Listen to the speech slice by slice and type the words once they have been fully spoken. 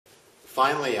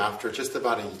finally, after just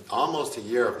about almost a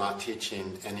year of not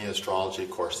teaching any astrology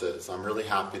courses, I'm really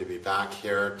happy to be back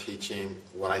here teaching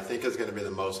what I think is going to be the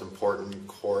most important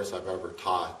course I've ever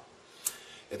taught.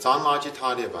 It's on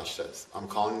Lajjitaadi Avashtas. I'm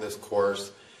calling this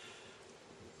course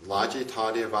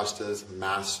Lajjitaadi Avashtas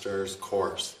Masters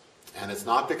Course. And it's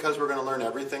not because we're going to learn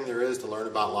everything there is to learn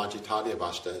about Lajjitaadi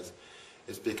Avashtas.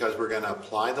 It's because we're going to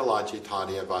apply the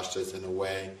Lajjitaadi Avashtas in a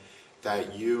way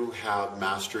that you have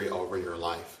mastery over your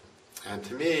life. And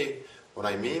to me, what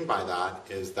I mean by that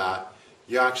is that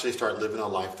you actually start living a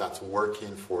life that's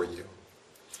working for you,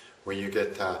 where you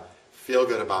get to feel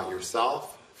good about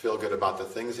yourself, feel good about the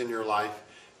things in your life,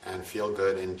 and feel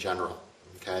good in general.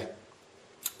 Okay?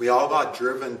 We all got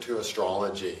driven to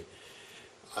astrology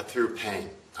through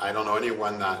pain. I don't know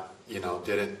anyone that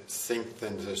didn't sink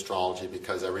into astrology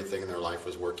because everything in their life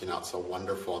was working out so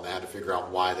wonderful, and they had to figure out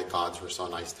why the gods were so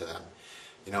nice to them.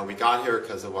 We got here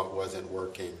because of what wasn't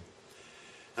working.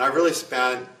 And I really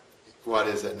spent, what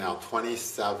is it now,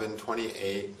 27,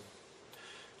 28,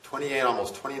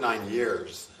 almost 29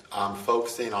 years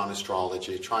focusing on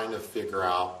astrology, trying to figure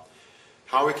out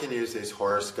how we can use these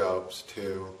horoscopes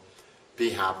to be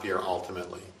happier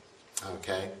ultimately.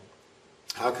 Okay?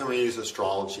 How can we use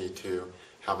astrology to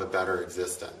have a better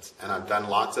existence? And I've done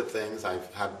lots of things. I've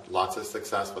had lots of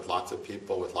success with lots of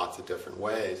people with lots of different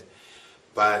ways.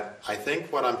 But I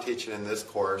think what I'm teaching in this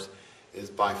course is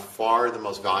by far the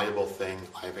most valuable thing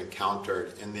I've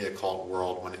encountered in the occult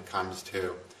world when it comes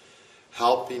to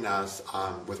helping us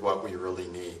with what we really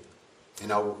need.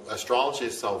 Astrology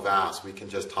is so vast, we can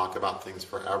just talk about things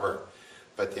forever.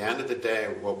 But at the end of the day,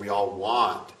 what we all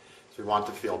want is we want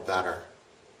to feel better.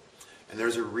 And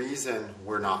there's a reason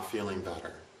we're not feeling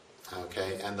better.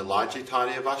 Okay? And the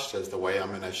Lajjitaadi Avashtas, the way I'm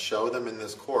going to show them in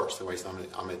this course, the way I'm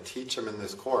going to teach them in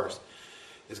this course,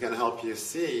 is going to help you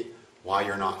see why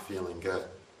you're not feeling good.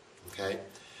 Okay?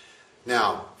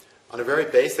 Now, on a very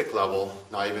basic level,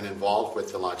 not even involved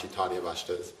with the Lajjitaadi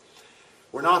Avashtas,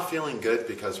 we're not feeling good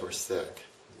because we're sick.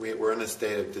 We're in a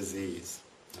state of disease.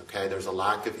 Okay? There's a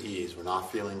lack of ease. We're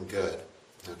not feeling good.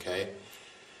 Okay?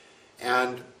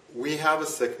 And we have a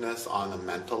sickness on a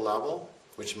mental level,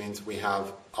 which means we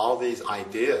have all these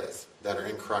ideas that are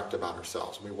incorrect about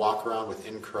ourselves. We walk around with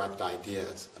incorrect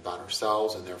ideas about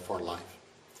ourselves and therefore life.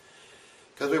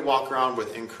 Because we walk around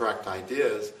with incorrect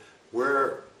ideas,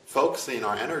 we're focusing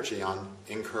our energy on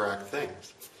incorrect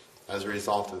things. As a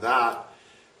result of that,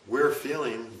 we're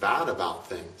feeling bad about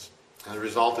things. As a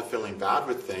result of feeling bad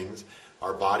with things,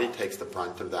 our body takes the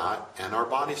brunt of that, and our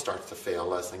body starts to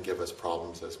fail us and give us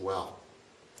problems as well.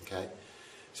 Okay?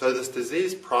 So this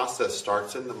disease process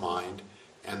starts in the mind,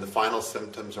 and the final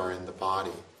symptoms are in the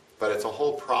body. But it's a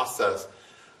whole process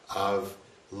of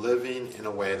living in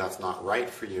a way that's not right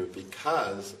for you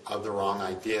because of the wrong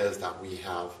ideas that we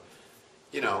have,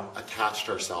 attached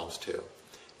ourselves to.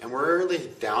 And we're really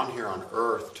down here on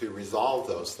earth to resolve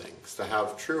those things, to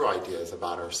have true ideas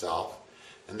about ourselves,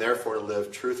 and therefore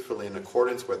live truthfully in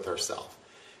accordance with ourselves,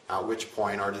 at which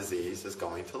point our disease is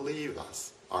going to leave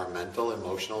us. Our mental,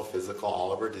 emotional, physical,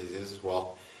 all of our diseases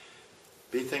will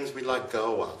be things we let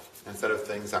go of instead of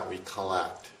things that we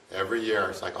collect. Every year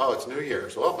it's like, oh, it's New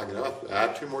Year's. Well, I'm going to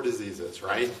add 2 more diseases,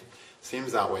 right?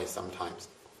 Seems that way sometimes.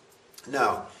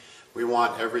 No, we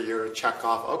want every year to check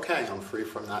off, okay, I'm free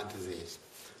from that disease.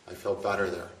 I feel better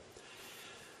there.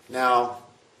 Now,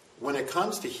 when it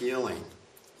comes to healing,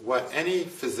 what any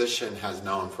physician has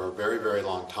known for a very, very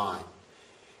long time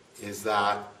is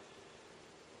that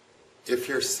if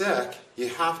you're sick, you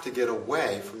have to get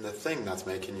away from the thing that's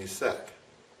making you sick.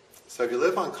 So if you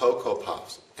live on Cocoa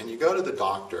Puffs and you go to the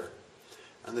doctor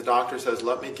and the doctor says,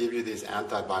 let me give you these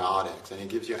antibiotics, and he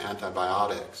gives you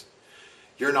antibiotics,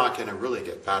 you're not going to really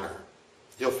get better.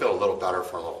 You'll feel a little better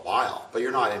for a little while, but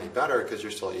you're not any better because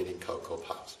you're still eating Cocoa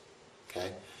Puffs.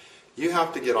 Okay? You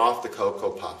have to get off the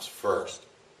Cocoa Puffs first.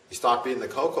 You stop eating the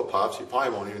Cocoa Puffs, you probably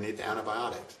won't even need the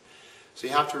antibiotics. So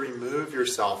you have to remove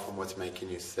yourself from what's making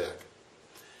you sick.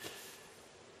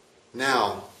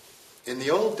 Now, in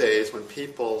the old days, when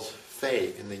people's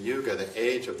fate in the Yuga, the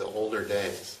age of the older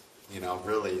days,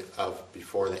 really of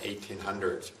before the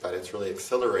 1800s, but it's really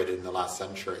accelerated in the last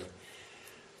century,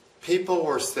 people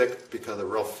were sick because of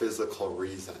real physical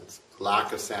reasons.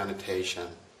 Lack of sanitation,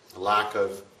 lack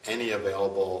of any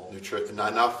available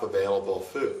enough available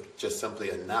food, just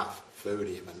simply enough food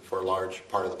even for a large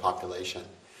part of the population.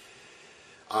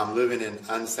 Living in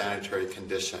unsanitary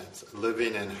conditions,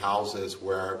 living in houses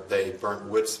where they burnt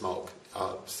wood smoke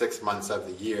 6 months of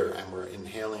the year and were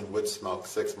inhaling wood smoke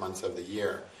 6 months of the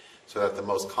year, so that the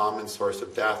most common source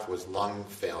of death was lung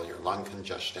failure, lung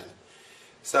congestion.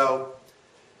 So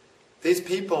these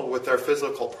people with their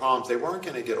physical problems, they weren't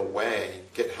going to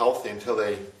get healthy until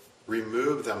they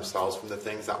removed themselves from the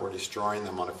things that were destroying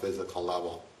them on a physical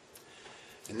level.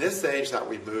 In this age that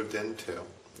we moved into,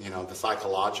 the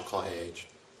psychological age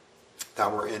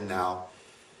that we're in now,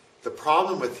 the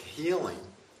problem with healing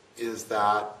is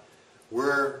that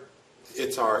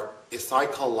it's our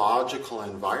psychological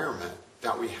environment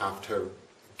that we have to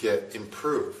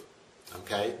improve.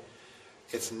 Okay?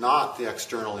 It's not the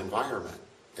external environment.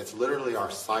 It's literally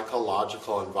our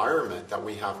psychological environment that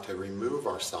we have to remove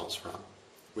ourselves from,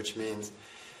 which means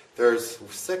there's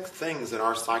 6 things in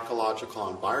our psychological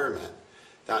environment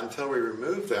that until we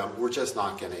remove them, we're just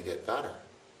not going to get better.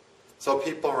 So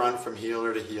people run from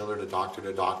healer to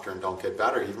doctor, and don't get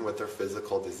better, even with their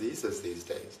physical diseases these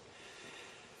days.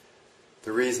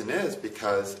 The reason is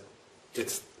because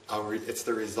it's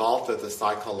the result of the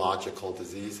psychological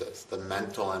diseases, the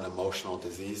mental and emotional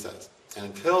diseases. And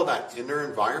until that inner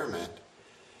environment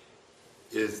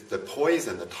is the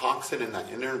poison, the toxin in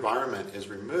that inner environment is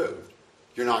removed,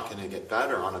 you're not going to get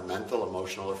better on a mental,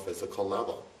 emotional, or physical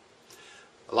level.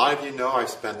 A lot of you know I've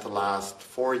spent the last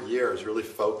 4 years really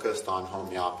focused on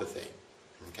homeopathy.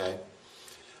 Okay?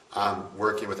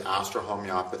 Working with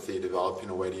astro-homeopathy, developing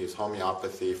a way to use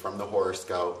homeopathy from the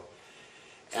horoscope.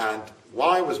 And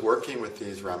while I was working with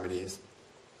these remedies,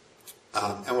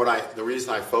 the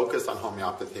reason I focus on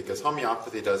homeopathy, because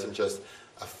homeopathy doesn't just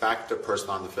affect a person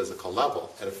on the physical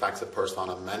level, it affects a person on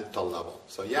a mental level.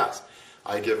 So yes,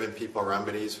 I've given people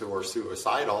remedies who are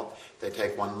suicidal, they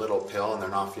take one little pill and they're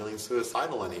not feeling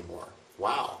suicidal anymore.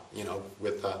 Wow,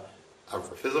 with a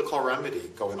physical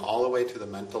remedy going all the way to the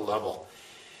mental level,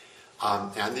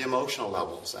 and the emotional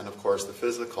levels, and of course the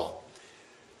physical.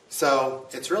 So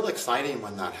it's real exciting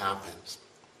when that happens.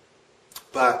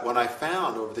 But what I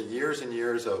found over the years and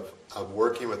years of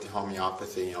working with the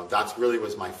homeopathy, that really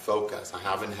was my focus. I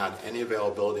haven't had any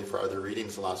availability for other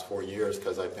readings the last 4 years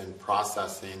because I've been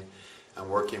processing and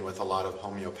working with a lot of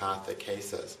homeopathic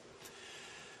cases.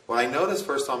 What I noticed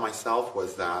first on myself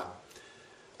was that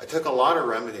I took a lot of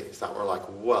remedies that were like,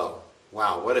 whoa,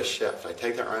 wow, what a shift. I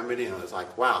take that remedy and it was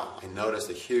like, wow, I noticed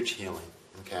a huge healing.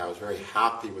 Okay, I was very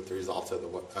happy with the results of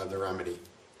the remedy.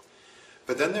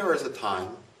 But then there was a time,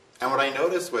 and what I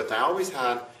noticed I always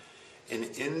had an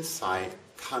insight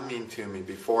coming to me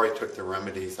before I took the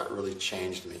remedies that really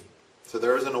changed me. So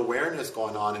there was an awareness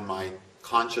going on in my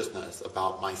consciousness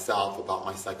about myself, about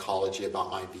my psychology,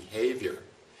 about my behavior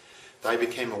that I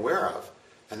became aware of.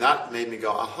 And that made me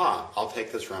go, aha, I'll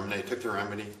take this remedy. I took the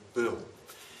remedy, boom.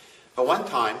 But one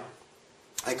time,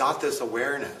 I got this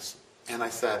awareness, and I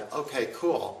said, okay,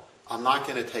 cool, I'm not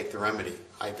going to take the remedy.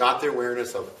 I got the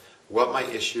awareness of what my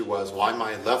issue was, why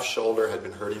my left shoulder had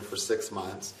been hurting for 6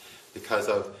 months because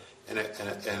of an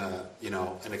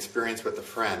experience with a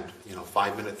friend,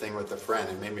 5-minute thing with a friend.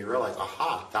 It made me realize,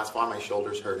 aha, that's why my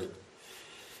shoulder's hurting.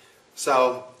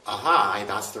 So, aha,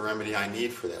 that's the remedy I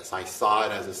need for this. I saw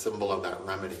it as a symbol of that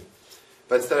remedy.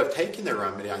 But instead of taking the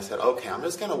remedy, I said, okay, I'm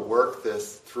just going to work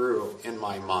this through in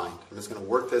my mind. I'm just going to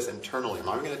work this internally. I'm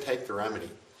not going to take the remedy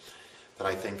that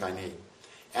I think I need.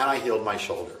 And I healed my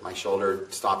shoulder. My shoulder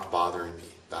stopped bothering me,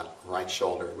 that right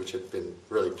shoulder, which had been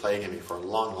really plaguing me for a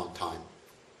long, long time.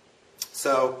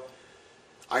 So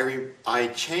I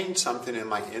changed something in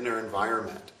my inner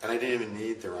environment, and I didn't even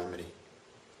need the remedy.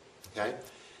 Okay?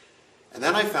 And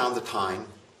then I found the time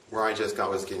where I just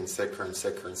was getting sicker and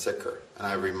sicker and sicker. And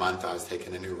every month I was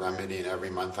taking a new remedy, and every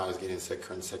month I was getting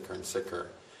sicker and sicker and sicker.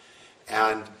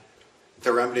 And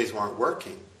the remedies weren't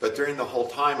working. But during the whole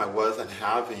time I wasn't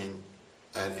having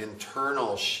an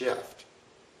internal shift.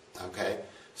 Okay?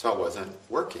 So it wasn't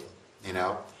working,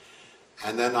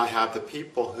 And then I have the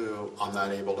people who I'm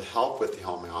not able to help with the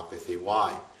homeopathy.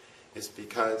 Why? It's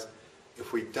because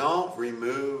if we don't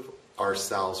remove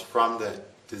ourselves from the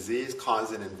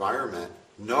disease-causing environment,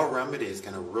 no remedy is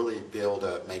going to really be able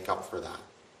to make up for that.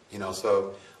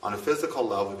 So on a physical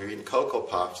level, if you're eating Cocoa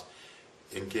Puffs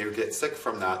and you get sick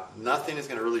from that, nothing is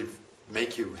going to really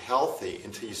make you healthy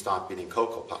until you stop eating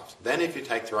Cocoa Puffs. Then if you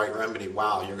take the right remedy,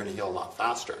 wow, you're going to heal a lot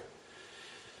faster.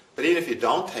 But even if you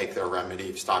don't take the remedy,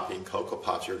 if you stop eating Cocoa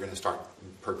Puffs, you're going to start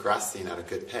progressing at a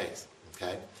good pace.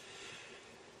 Okay?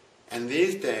 And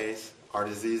these days, our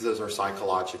diseases are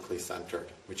psychologically centered,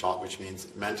 which means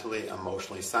mentally,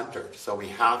 emotionally centered. So we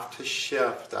have to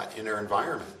shift that inner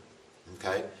environment.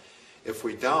 Okay? If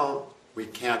we don't, we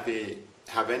can't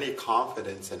have any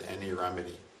confidence in any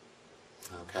remedy.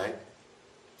 Okay?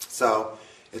 So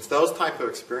it's those type of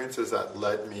experiences that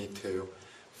led me to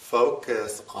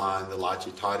focus on the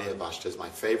Lajjitaadi Avashtas, my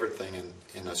favorite thing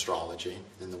in astrology,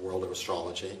 in the world of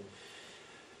astrology,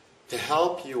 to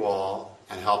help you all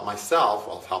and help myself.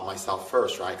 Well, help myself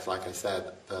first, right? Because like I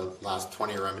said, the last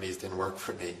 20 remedies didn't work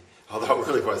for me. Although it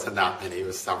really wasn't that many, it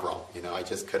was several. You know, I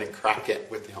just couldn't crack it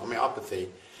with the homeopathy.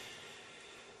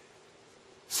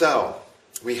 So,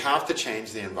 we have to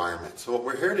change the environment. So what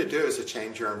we're here to do is to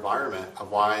change your environment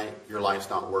of why your life's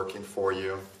not working for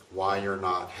you, why you're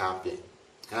not happy.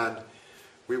 And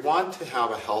we want to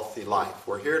have a healthy life.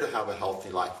 We're here to have a healthy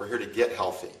life. We're here to get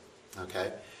healthy.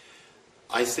 Okay?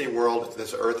 I see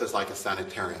this earth is like a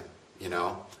sanitarium. You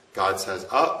know? God says,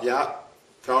 oh, yeah,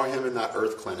 throw him in that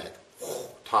earth clinic.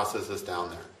 Tosses us down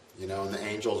there. You know, and the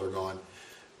angels are going,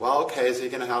 well, okay, is he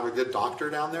going to have a good doctor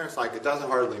down there? It's like, it doesn't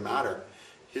hardly matter.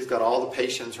 He's got all the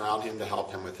patients around him to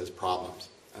help him with his problems.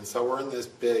 And so we're in this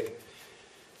big,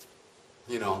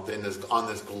 you know, on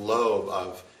this globe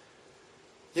of,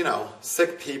 you know,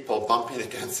 sick people bumping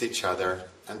against each other,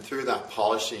 and through that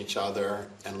polishing each other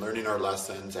and learning our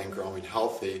lessons and growing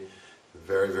healthy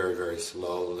very, very, very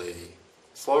slowly.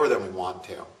 Slower than we want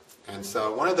to. And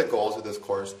so one of the goals of this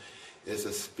course is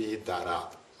to speed that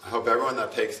up. I hope everyone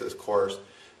that takes this course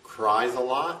cries a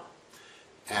lot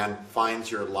and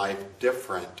finds your life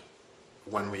different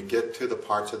when we get to the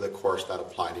parts of the course that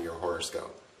apply to your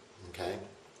horoscope. Okay?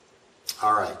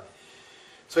 All right.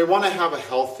 So we want to have a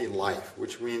healthy life,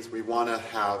 which means we want to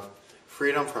have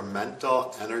freedom from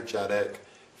mental, energetic,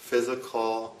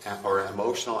 physical, or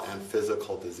emotional and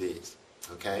physical disease.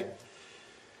 Okay?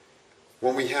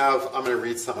 When we have, I'm going to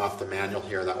read something off the manual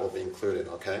here that will be included,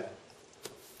 okay?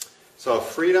 So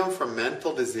freedom from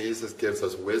mental diseases gives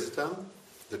us wisdom,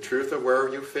 the truth of where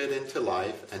you fit into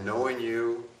life, and knowing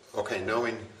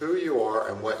who you are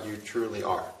and what you truly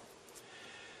are.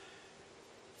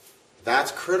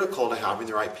 That's critical to having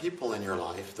the right people in your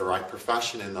life, the right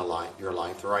profession in your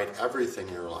life, the right everything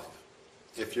in your life.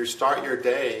 If you start your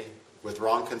day with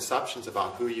wrong conceptions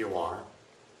about who you are,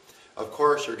 of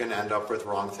course you're going to end up with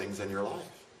wrong things in your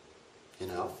life. You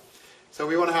know? So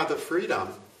we want to have the freedom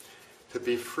to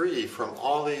be free from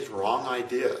all these wrong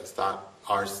ideas that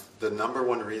are the number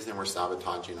one reason we're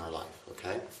sabotaging our life.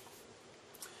 Okay?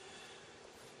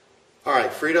 All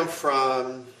right, freedom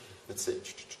from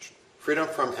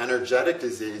energetic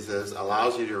diseases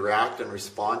allows you to react and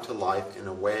respond to life in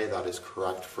a way that is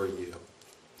correct for you.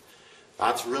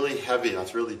 That's really heavy,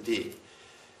 that's really deep.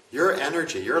 Your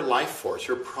energy, your life force,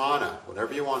 your prana,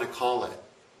 whatever you want to call it,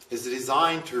 is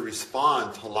designed to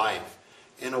respond to life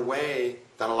in a way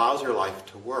that allows your life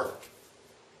to work.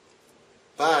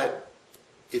 But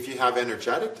if you have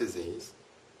energetic disease,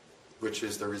 which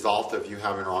is the result of you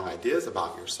having wrong ideas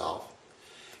about yourself,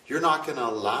 you're not going to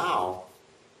allow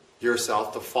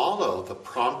yourself to follow the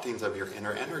promptings of your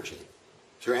inner energy.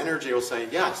 So your energy will say,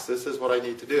 yes, this is what I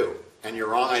need to do. And your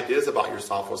wrong ideas about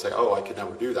yourself will say, oh, I could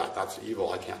never do that. That's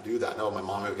evil. I can't do that. No, my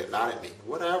mom will get mad at me.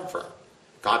 Whatever.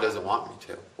 God doesn't want me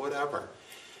to. Whatever.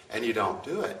 And you don't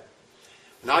do it.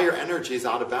 Now your energy is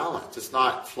out of balance. It's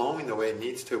not flowing the way it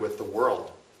needs to with the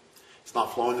world. It's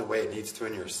not flowing the way it needs to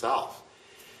in yourself.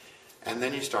 And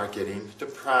then you start getting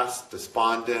depressed,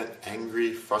 despondent,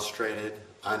 angry, frustrated,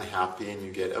 unhappy, and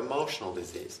you get emotional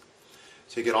disease.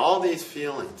 So you get all these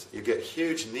feelings, you get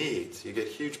huge needs, you get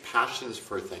huge passions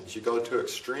for things, you go to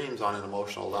extremes on an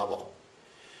emotional level.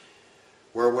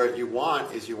 Where what you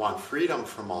want is you want freedom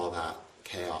from all that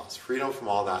chaos, freedom from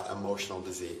all that emotional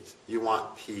disease. You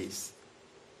want peace.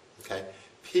 Okay?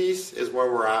 Peace is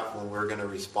where we're at when we're going to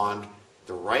respond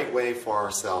the right way for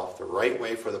ourselves, the right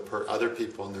way for the other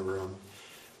people in the room,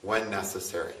 when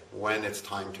necessary, when it's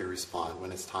time to respond,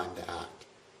 when it's time to act.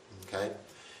 Okay?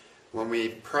 When we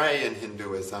pray in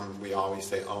Hinduism, we always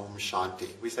say Om Shanti.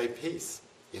 We say peace.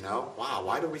 You know? Wow,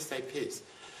 why do we say peace?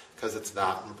 Because it's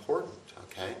that important.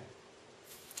 Okay?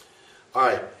 All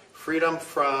right. Freedom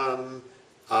from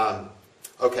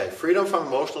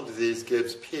emotional disease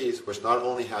gives peace, which not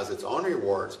only has its own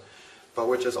rewards, but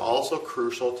which is also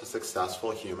crucial to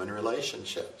successful human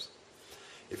relationships.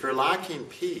 If you're lacking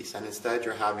peace and instead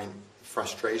you're having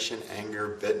frustration,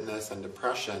 anger, bitterness, and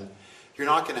depression, you're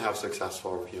not going to have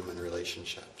successful human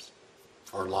relationships.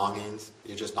 Or longings,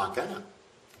 you're just not going to.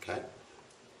 Okay?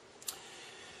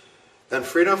 Then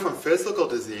freedom from physical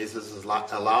diseases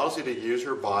allows you to use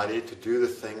your body to do the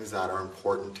things that are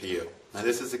important to you. And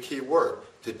this is a key word,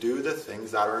 to do the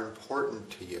things that are important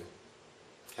to you.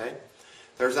 Okay?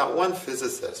 There's that one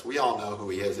physicist, we all know who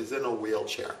he is, he's in a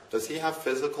wheelchair. Does he have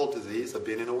physical disease of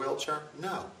being in a wheelchair?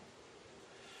 No.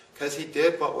 Because he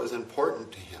did what was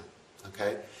important to him.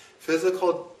 Okay?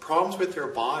 Physical problems with your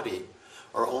body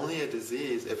are only a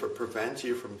disease if it prevents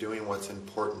you from doing what's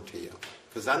important to you.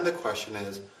 Because then the question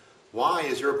is, why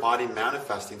is your body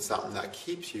manifesting something that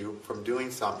keeps you from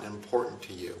doing something important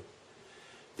to you?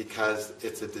 because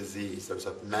it's a disease. There's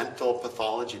a mental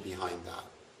pathology behind that,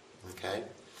 okay,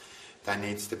 that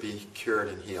needs to be cured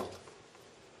and healed.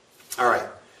 All right.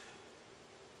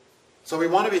 So we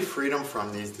want to be freedom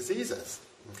from these diseases,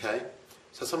 okay?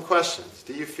 So some questions.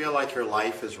 Do you feel like your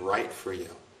life is right for you?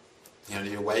 You know, do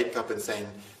you wake up and saying,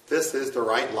 this is the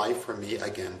right life for me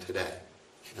again today?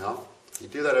 You know, you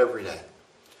do that every day.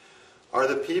 Are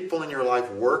the people in your life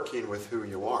working with who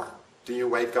you are? Do you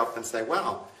wake up and say,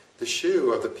 wow, the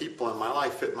shoe of the people in my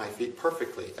life fit my feet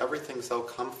perfectly. Everything's so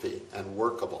comfy and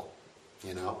workable,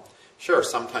 you know? Sure,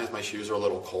 sometimes my shoes are a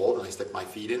little cold and I stick my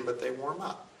feet in, but they warm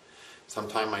up.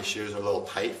 Sometimes my shoes are a little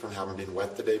tight from having been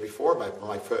wet the day before, but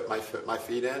I put my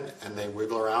feet in and they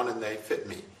wiggle around and they fit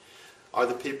me. Are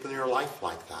the people in your life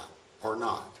like that or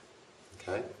not?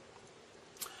 Okay?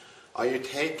 Are you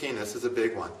taking, this is a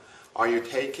big one, are you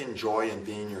taking joy in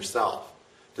being yourself?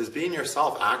 Does being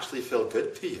yourself actually feel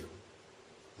good to you?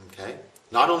 Okay?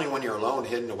 Not only when you're alone,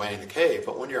 hidden away in a cave,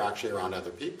 but when you're actually around other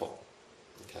people.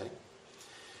 Okay?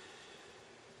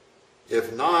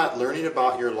 If not, learning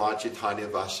about your Lajjitaadi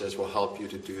Avashtas will help you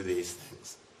to do these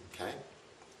things. Okay?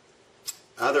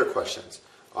 Other questions.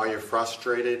 Are you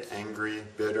frustrated, angry,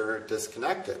 bitter,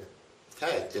 disconnected?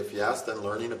 Okay, if yes, then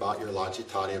learning about your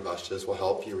Lajjitaadi Avashtas will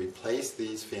help you replace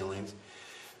these feelings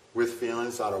with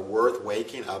feelings that are worth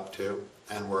waking up to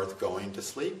and worth going to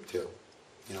sleep to.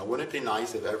 You know, wouldn't it be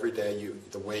nice if every day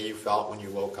the way you felt when you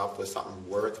woke up was something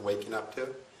worth waking up to?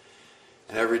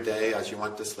 And every day as you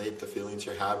went to sleep, the feelings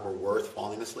you had were worth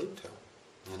falling asleep to.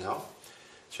 You know?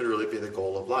 It should really be the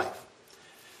goal of life.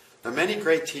 Now many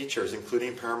great teachers,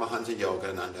 including Paramahansa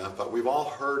Yogananda, but we've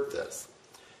all heard this,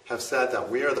 have said that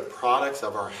we are the products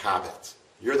of our habits.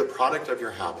 You're the product of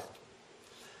your habit.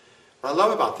 What I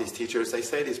love about these teachers, they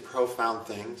say these profound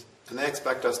things, and they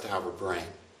expect us to have a brain.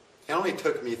 It only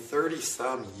took me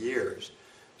 30-some years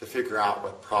to figure out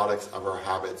what products of our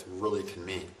habits really can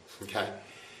mean. Okay?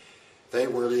 They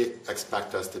really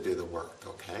expect us to do the work,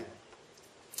 okay?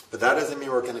 But that doesn't mean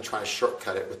we're going to try to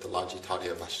shortcut it with the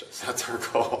Lajjitaadi Avashtas. That's our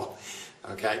goal,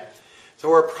 okay? So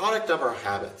we're a product of our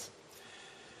habits.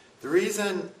 The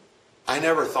reason I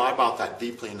never thought about that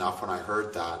deeply enough when I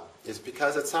heard that is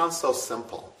because it sounds so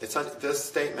simple. This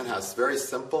statement has very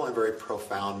simple and very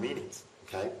profound meanings,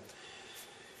 okay?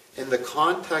 In the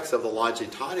context of the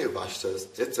Lajjitaadi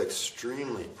Avashtas, it's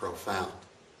extremely profound,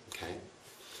 okay?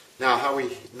 Now, how we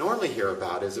normally hear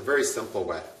about it is a very simple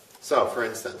way. So, for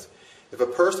instance, if a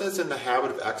person is in the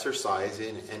habit of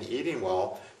exercising and eating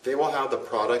well, they will have the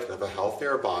product of a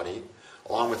healthier body,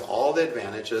 along with all the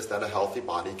advantages that a healthy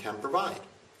body can provide.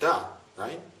 Duh,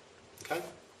 right? Okay?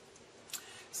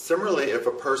 Similarly, if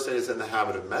a person is in the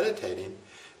habit of meditating,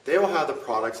 they will have the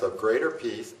products of greater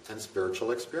peace and spiritual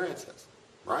experiences.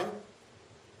 Right?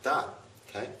 Duh.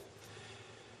 Okay?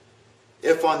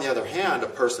 If, on the other hand, a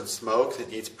person smokes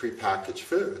and eats prepackaged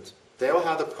foods, they will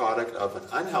have the product of an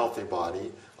unhealthy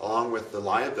body along with the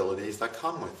liabilities that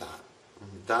come with that.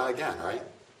 Duh again, right?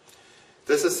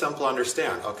 This is simple to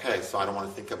understand. Okay, so I don't want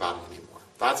to think about it anymore.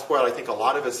 That's what I think a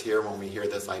lot of us hear when we hear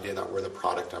this idea that we're the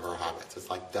product of our habits. It's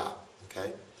like, duh,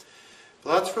 okay?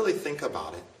 But let's really think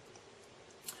about it.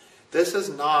 This is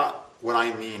not what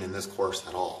I mean in this course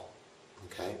at all,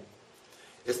 okay?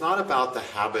 It's not about the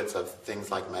habits of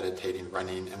things like meditating,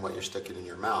 running, and what you're sticking in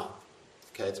your mouth.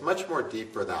 Okay, it's much more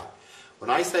deeper than that. When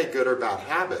I say good or bad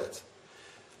habits,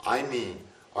 I mean,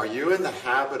 are you in the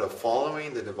habit of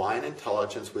following the divine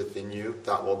intelligence within you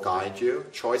that will guide you,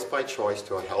 choice by choice,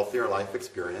 to a healthier life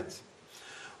experience?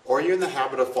 Or are you in the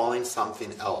habit of following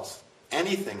something else,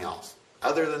 anything else,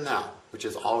 other than that, which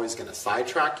is always going to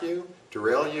sidetrack you,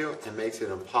 derail you, and makes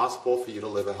it impossible for you to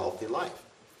live a healthy life?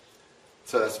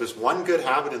 So that's just one good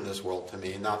habit in this world to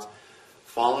me, and that's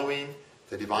following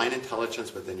the divine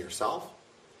intelligence within yourself.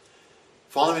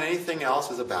 Following anything else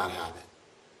is a bad habit.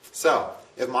 So,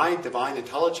 if my divine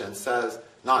intelligence says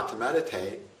not to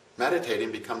meditate,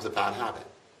 meditating becomes a bad habit.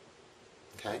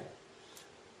 Okay?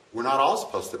 We're not all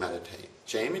supposed to meditate.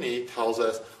 Jaimini tells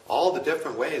us all the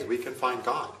different ways we can find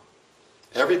God.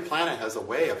 Every planet has a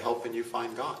way of helping you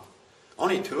find God.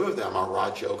 Only 2 of them are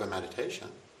Raj Yoga meditation.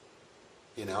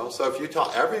 You know, so if you tell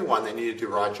everyone they need to do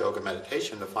Raj Yoga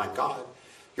meditation to find God,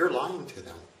 you're lying to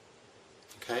them.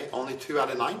 Okay? Only 2 out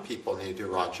of 9 people need to do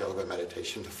Raj Yoga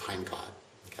meditation to find God.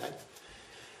 Okay?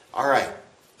 All right.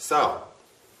 So,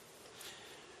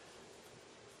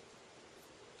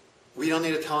 we don't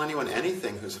need to tell anyone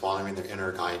anything who's following their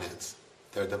inner guidance,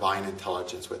 their divine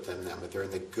intelligence within them, if they're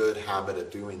in the good habit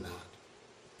of doing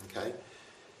that. Okay?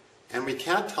 And we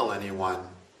can't tell anyone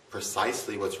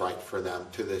precisely what's right for them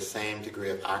to the same degree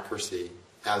of accuracy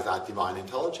as that divine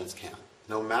intelligence can.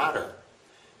 No matter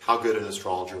how good an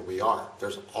astrologer we are.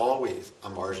 There's always a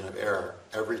margin of error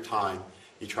every time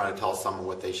you try to tell someone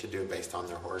what they should do based on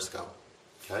their horoscope.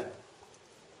 Okay?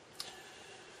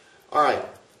 All right.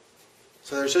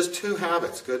 So there's just two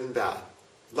habits, good and bad.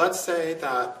 Let's say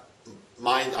that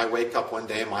I wake up one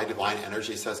day and my divine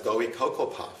energy says, go eat Cocoa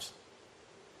Puffs.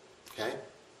 Okay?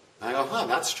 And I go,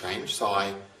 that's strange. So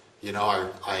I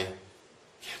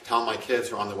tell my kids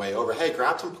who are on the way over, hey,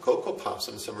 grab some Cocoa Puffs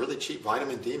and some really cheap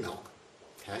vitamin D milk.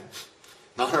 Okay?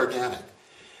 Not organic.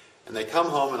 And they come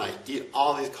home and I eat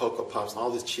all these Cocoa Puffs and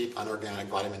all this cheap, unorganic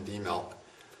vitamin D milk.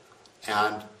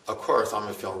 And, of course, I'm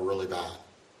going to feel really bad.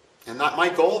 And my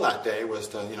goal that day was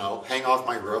to, hang off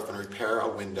my roof and repair a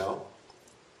window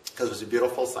because it was a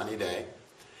beautiful sunny day.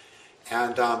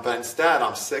 And but instead,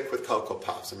 I'm sick with Cocoa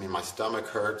Puffs. I mean, my stomach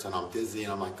hurts and I'm dizzy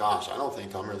and I'm like, gosh, I don't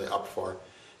think I'm really up for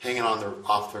hanging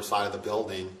off the side of the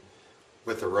building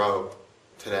with a rope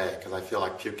today because I feel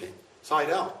like puking. So I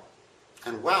don't.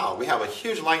 And wow, we have a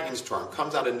huge lightning storm.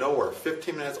 Comes out of nowhere.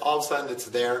 15 minutes, all of a sudden it's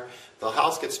there. The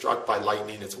house gets struck by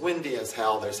lightning. It's windy as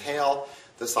hell. There's hail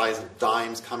the size of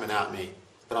dimes coming at me.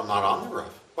 But I'm not on the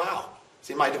roof. Wow.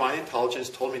 See, my divine intelligence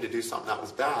told me to do something that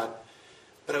was bad,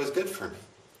 but it was good for me.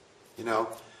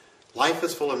 Life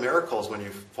is full of miracles when you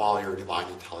follow your divine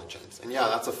intelligence. And yeah,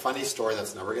 that's a funny story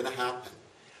that's never going to happen.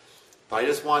 But I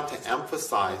just want to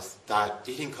emphasize that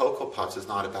eating Cocoa Puffs is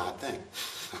not a bad thing.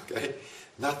 Okay?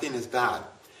 Nothing is bad.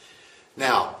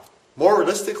 Now, more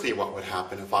realistically, what would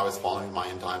happen if I was following my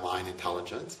divine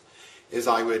intelligence is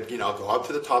I would, go up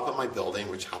to the top of my building,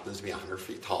 which happens to be 100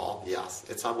 feet tall. Yes,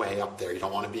 it's a way up there. You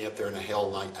don't want to be up there in a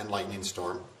hail and lightning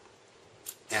storm.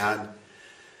 And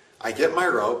I get my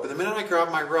rope, and the minute I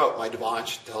grab my rope, my divine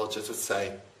intelligence would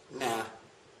say, nah,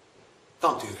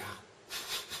 don't do that.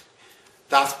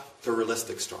 That's the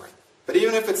realistic story. But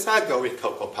even if it said go eat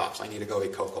Cocoa Puffs, I need to go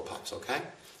eat Cocoa Puffs, okay?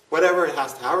 However it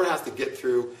has to get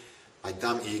through my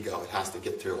dumb ego, it has to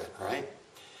get through it, all right?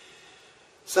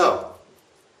 So,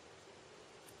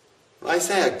 when I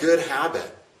say a good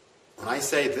habit, when I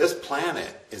say this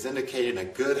planet is indicating a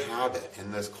good habit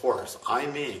in this course, I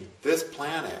mean this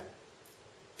planet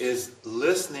is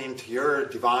listening to your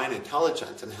divine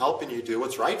intelligence and helping you do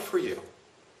what's right for you.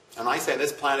 And I say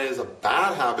this planet is a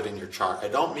bad habit in your chart. I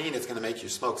don't mean it's going to make you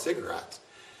smoke cigarettes.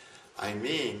 I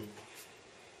mean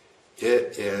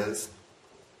it is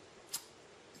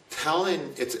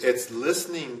it's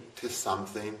listening to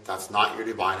something that's not your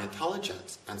divine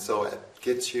intelligence. And so it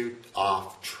gets you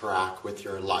off track with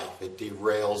your life. It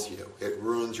derails you. It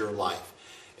ruins your life.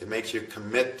 It makes you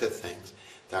commit to things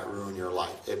that ruin your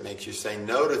life. It makes you say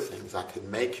no to things that could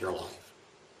make your life.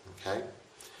 Okay?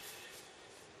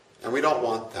 And we don't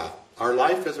want that. Our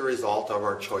life is a result of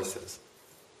our choices.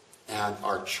 And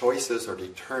our choices are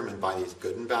determined by these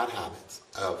good and bad habits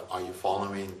of, are you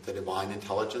following the divine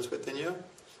intelligence within you?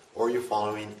 Or are you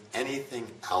following anything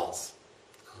else?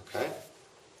 Okay?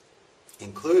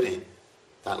 Including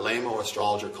that lame-o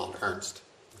astrologer called Ernst.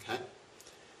 Okay?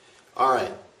 All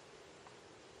right.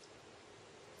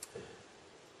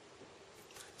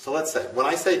 So let's say, when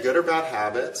I say good or bad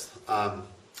habits, I'm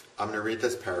going to read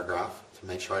this paragraph to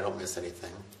make sure I don't miss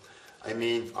anything. I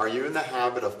mean, are you in the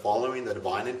habit of following the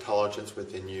divine intelligence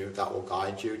within you that will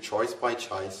guide you choice by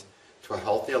choice to a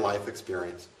healthier life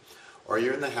experience? Or are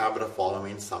you in the habit of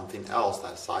following something else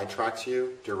that sidetracks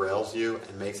you, derails you,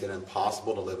 and makes it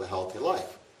impossible to live a healthy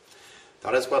life?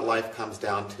 That is what life comes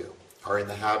down to. Are you in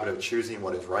the habit of choosing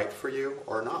what is right for you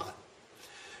or not?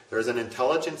 There is an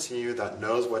intelligence in you that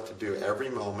knows what to do every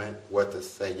moment, what to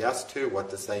say yes to, what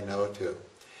to say no to.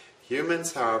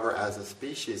 Humans, however, as a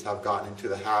species, have gotten into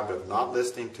the habit of not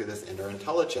listening to this inner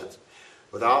intelligence,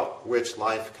 without which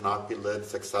life cannot be lived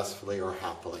successfully or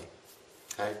happily.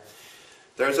 Okay?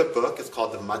 There's a book, it's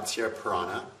called the Matsya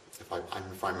Purana.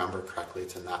 If I remember correctly,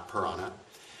 it's in that Purana.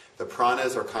 The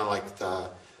Puranas are kind of like the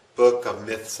book of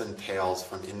myths and tales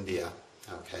from India.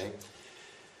 Okay?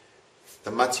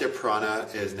 The Matsya Purana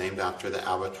is named after the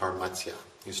avatar Matsya,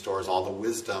 who stores all the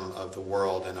wisdom of the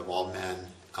world and of all men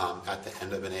at the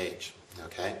end of an age.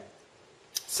 Okay?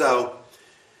 So,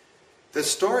 this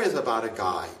story is about a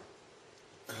guy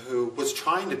who was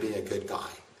trying to be a good guy.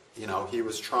 He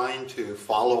was trying to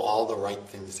follow all the right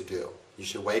things to do. You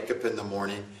should wake up in the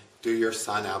morning, do your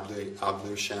sun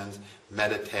ablutions,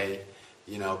 meditate,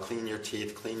 clean your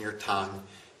teeth, clean your tongue,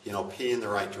 pee in the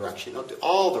right direction. Do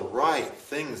all the right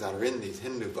things that are in these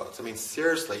Hindu books. I mean,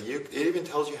 seriously, it even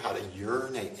tells you how to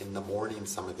urinate in the morning in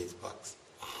some of these books.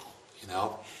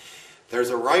 Wow, There's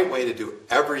a right way to do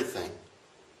everything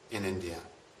in India.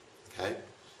 Okay?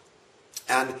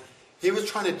 And he was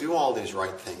trying to do all these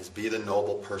right things, be the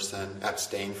noble person,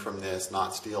 abstain from this,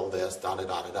 not steal this,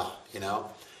 da-da-da-da-da, you know?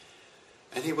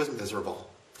 And he was miserable.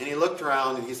 And he looked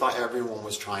around and he saw everyone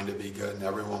was trying to be good and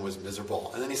everyone was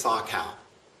miserable. And then he saw a cow.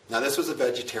 Now this was a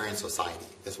vegetarian society.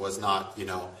 This was not, you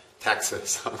know,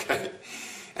 Texas, okay?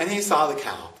 And he saw the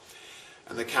cow.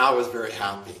 And the cow was very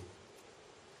happy.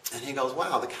 And he goes,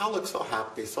 wow, the cow looks so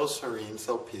happy, so serene,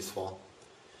 so peaceful.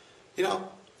 You know,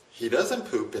 he doesn't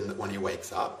poop when he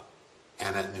wakes up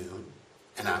and at noon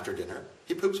and after dinner.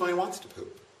 He poops when he wants to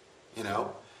poop, you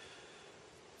know.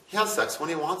 He has sex when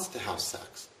he wants to have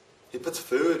sex. He puts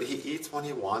food, he eats when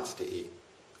he wants to eat.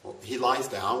 He lies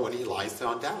down when he lies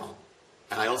down.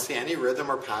 And I don't see any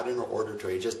rhythm or pattern or order to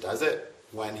it. He just does it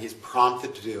when he's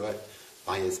prompted to do it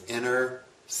by his inner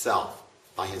self,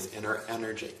 by his inner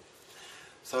energy.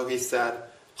 So he said,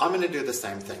 I'm going to do the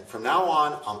same thing. From now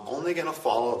on, I'm only going to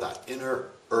follow that inner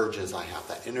urges I have,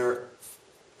 that inner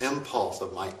impulse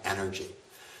of my energy.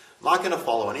 I'm not going to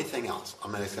follow anything else.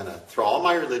 I'm just going to throw all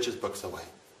my religious books away.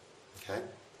 Okay?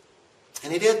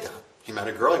 And he did that. He met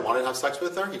a girl, he wanted to have sex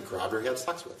with her, he grabbed her, he had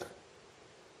sex with her.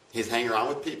 He's hanging around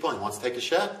with people, he wants to take a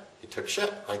shit, he took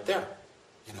shit right there.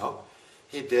 You know?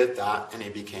 He did that and he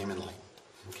became enlightened.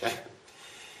 Okay?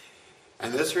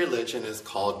 And this religion is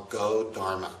called Go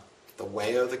Dharma, the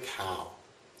way of the cow.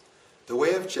 The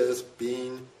way of just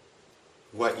being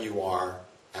what you are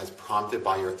as prompted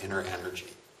by your inner energy.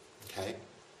 Okay?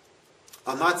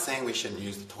 I'm not saying we shouldn't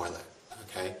use the toilet.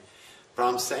 Okay? But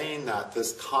I'm saying that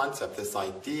this concept, this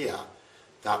idea,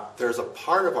 that there's a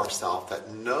part of ourselves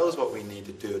that knows what we need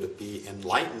to do to be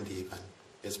enlightened even,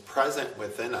 is present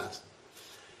within us.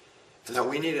 And that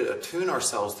we need to attune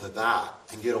ourselves to that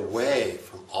and get away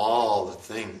from all the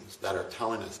things that are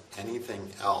telling us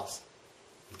anything else.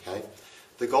 Okay?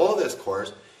 The goal of this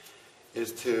course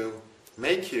is to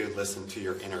make you listen to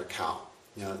your inner cow.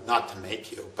 You know, not to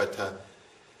make you, but to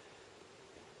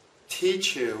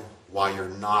teach you why you're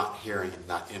not hearing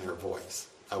that inner voice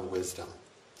of wisdom,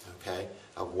 okay,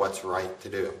 of what's right to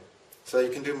do. So you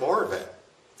can do more of it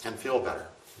and feel better,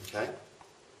 okay?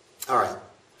 All right.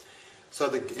 So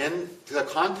in the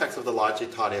context of the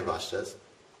Lajjitaadi Avashtas,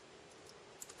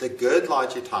 the good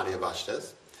Lajjitaadi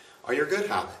Avashtas are your good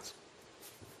habits.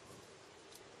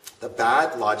 The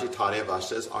bad Lajjitaadi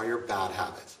Avashtas are your bad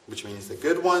habits, which means the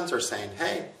good ones are saying,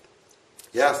 hey,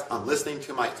 yes, I'm listening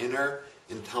to my inner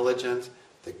intelligence,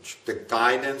 the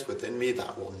guidance within me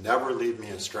that will never lead me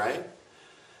astray,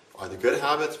 are the good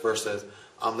habits, versus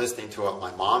I'm listening to what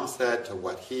my mom said, to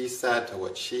what he said, to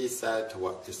what she said, to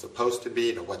what is supposed to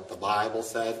be, to what the Bible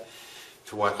said,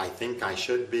 to what I think I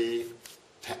should be,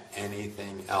 to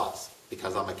anything else,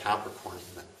 because I'm a Capricorn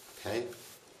even, okay?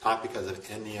 Not because of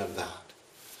any of that.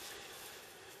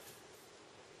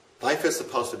 Life is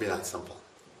supposed to be that simple.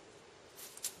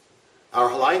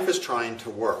 Our life is trying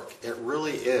to work. It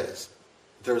really is.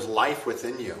 There's life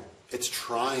within you. It's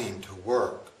trying to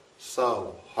work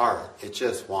so hard. It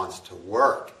just wants to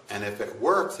work. And if it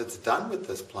works, it's done with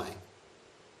this plane.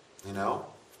 You know?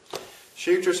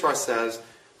 Sri Yukteswar says,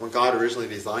 when God originally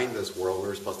designed this world, we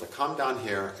were supposed to come down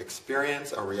here,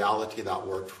 experience a reality that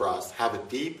worked for us, have a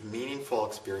deep, meaningful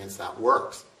experience that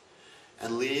works,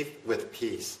 and leave with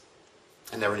peace,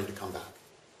 and never need to come back.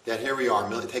 Yet here we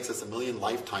are. It takes us 1,000,000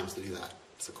 lifetimes to do that.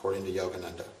 It's according to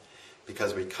Yogananda.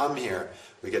 Because we come here,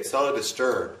 we get so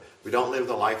disturbed, we don't live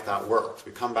the life that works.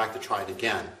 We come back to try it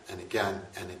again and again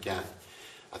and again.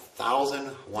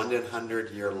 1,000,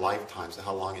 100-year lifetimes is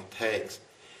how long it takes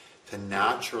to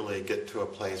naturally get to a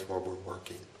place where we're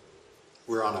working.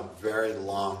 We're on a very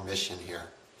long mission here.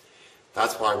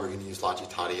 That's why we're going to use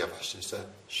Lajjitaadi Avashtas to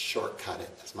shortcut it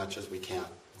as much as we can.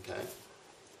 Okay?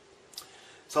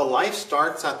 So life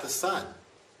starts at the sun.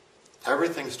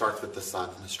 Everything starts with the sun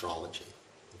in astrology.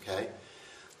 Okay?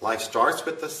 Life starts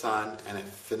with the sun and it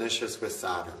finishes with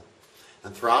Saturn.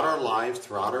 And throughout our lives,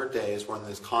 throughout our days, we're in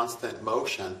this constant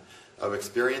motion of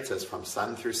experiences from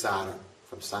sun through Saturn,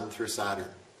 from sun through Saturn.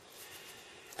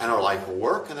 And our life will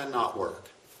work and then not work.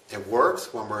 It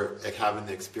works when we're having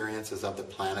the experiences of the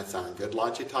planets that are in good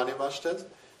Lajjitaadi Avashtas,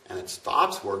 and it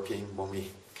stops working when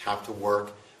we have to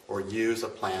work or use a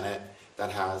planet that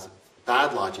has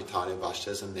bad Lajjitaadi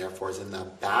Avashtas and therefore is in the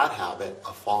bad habit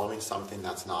of following something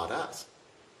that's not us.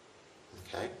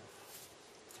 Okay?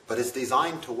 But it's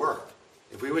designed to work.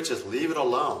 If we would just leave it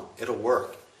alone, it'll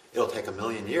work. It'll take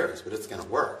 1,000,000 years, but it's going to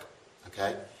work.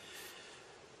 Okay?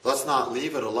 Let's not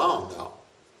leave it alone, though.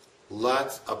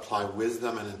 Let's apply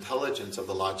wisdom and intelligence of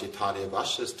the Lajjitaadi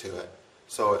Avashtas to it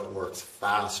so it works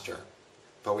faster.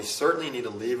 But we certainly need to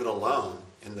leave it alone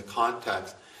in the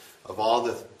context of all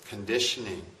the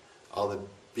conditioning, all the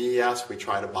BS we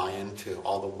try to buy into,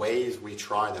 all the ways we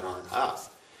try that aren't us,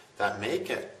 that make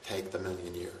it take the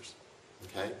million years.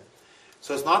 Okay?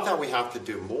 So it's not that we have to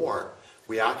do more,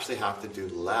 we actually have to do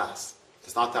less.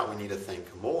 It's not that we need to think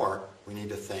more, we need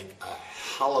to think a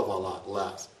hell of a lot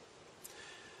less.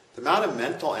 The amount of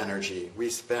mental energy we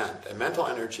spend, and mental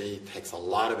energy takes a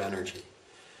lot of energy.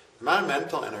 The amount of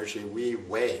mental energy we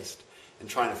waste in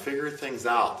trying to figure things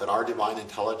out that our divine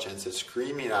intelligence is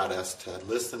screaming at us to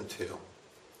listen to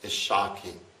is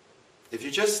shocking. If you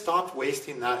just stopped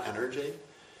wasting that energy,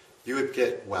 you would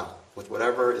get well with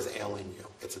whatever is ailing you.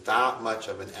 It's that much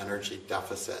of an energy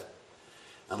deficit.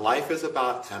 And life is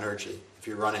about energy. If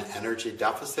you run an energy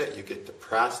deficit, you get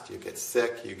depressed, you get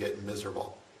sick, you get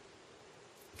miserable.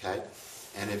 Okay?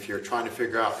 And if you're trying to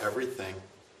figure out everything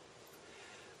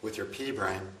with your pea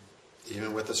brain,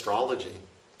 even with astrology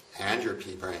and your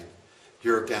pea brain,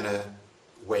 you're going to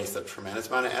waste a tremendous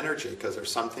amount of energy because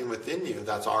there's something within you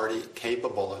that's already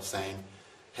capable of saying,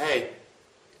 hey,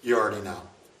 you already know.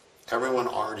 Everyone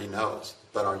already knows,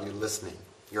 but are you listening?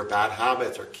 Your bad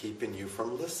habits are keeping you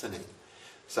from listening.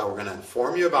 So we're going to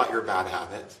inform you about your bad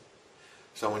habits.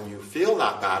 So when you feel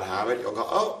that bad habit, you'll go,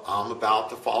 oh, I'm about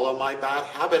to follow my bad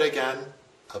habit again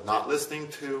of not listening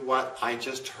to what I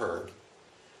just heard.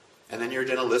 And then you're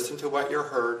going to listen to what you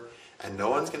heard, and no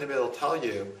one's going to be able to tell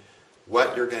you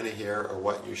what you're going to hear or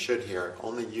what you should hear.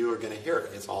 Only you are going to hear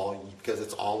it. It's all because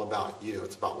it's all about you.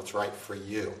 It's about what's right for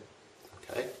you.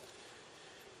 Okay?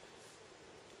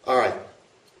 All right.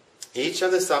 Each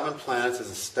of the 7 planets is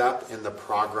a step in the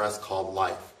progress called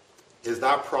life. Is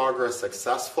that progress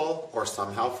successful or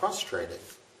somehow frustrating?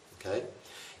 Okay?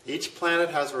 Each planet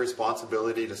has a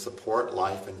responsibility to support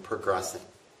life in progressing.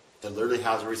 It literally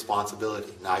has a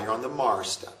responsibility. Now you're on the Mars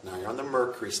step. Now you're on the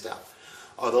Mercury step.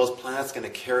 Are those planets going to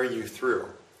carry you through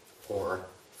or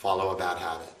follow a bad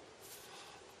habit?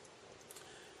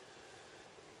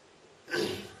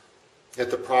 If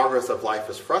the progress of life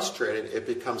is frustrated, it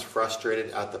becomes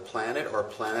frustrated at the planet, or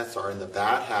planets are in the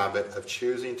bad habit of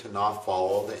choosing to not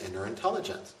follow the inner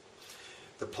intelligence.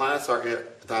 The planets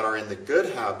that are in the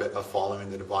good habit of following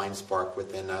the divine spark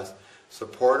within us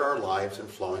support our lives in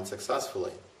flowing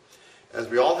successfully. As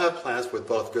we all have planets with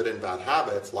both good and bad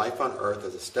habits, life on Earth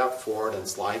is a step forward and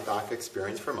slide back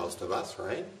experience for most of us,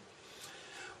 right?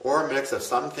 Or a mix of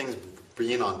some things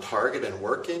being on target and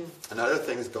working, and other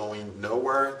things going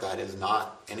nowhere that is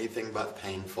not anything but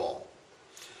painful.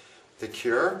 The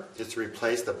cure is to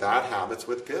replace the bad habits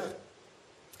with good.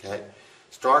 Okay?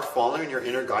 Start following your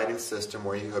inner guidance system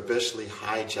where you habitually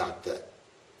hijacked it.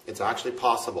 It's actually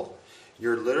possible.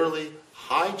 You're literally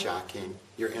hijacking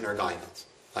your inner guidance.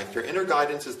 Like your inner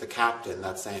guidance is the captain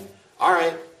that's saying, all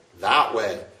right, that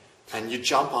way. And you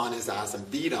jump on his ass and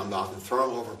beat him up and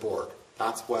throw him overboard.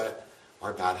 That's what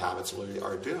our bad habits really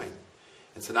are doing.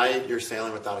 And so now you're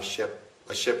sailing without a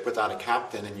ship without a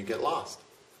captain, and you get lost.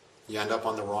 You end up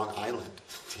on the wrong island,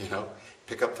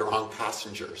 pick up the wrong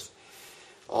passengers,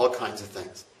 all kinds of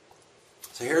things.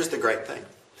 So here's the great thing.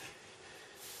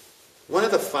 One of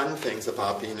the fun things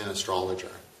about being an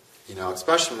astrologer,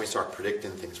 especially when we start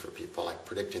predicting things for people, like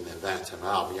predicting the events, and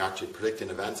wow, we actually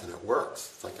predicting events and it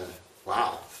works. It's like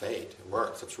fate, it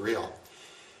works, it's real.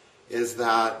 Is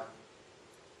that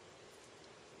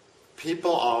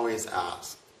people always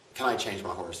ask, can I change my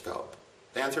horoscope?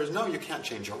 The answer is no, you can't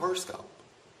change your horoscope.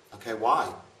 Okay,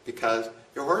 why? Because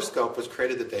your horoscope was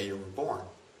created the day you were born.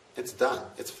 It's done.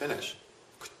 It's finished.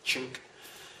 Ka-chunk.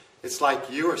 It's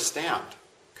like you are stamped.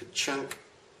 Ka-chunk.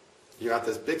 You got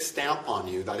this big stamp on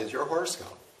you that is your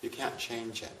horoscope. You can't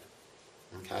change it.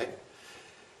 Okay?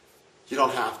 You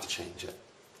don't have to change it.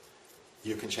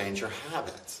 You can change your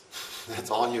habits.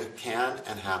 That's all you can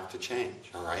and have to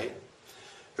change. All right?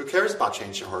 Who cares about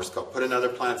changing your horoscope? Put another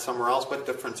planet somewhere else. What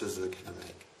difference is it going to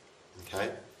make?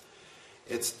 Okay?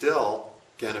 It's still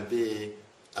going to be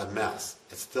a mess.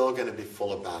 It's still going to be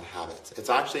full of bad habits. It's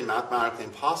actually mathematically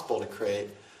impossible to create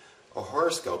a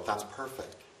horoscope that's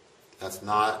perfect. That's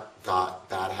not got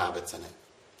bad habits in it.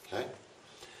 Okay?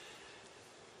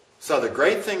 So the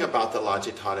great thing about the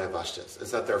Lajjitaadi Avashtas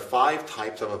is that there are 5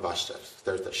 types of Avashtas.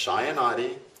 There's the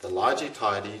Shayanadi, the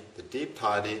Lajjitaadi, the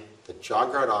Deeptadi, the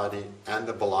Jagradadi, and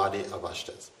the Baladi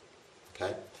Avashtas.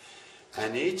 Okay?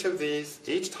 And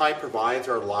each type provides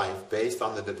our life based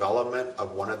on the development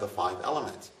of one of the 5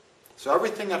 elements. So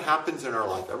everything that happens in our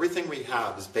life, everything we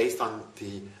have is based on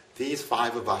these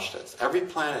 5 Avashtas. Every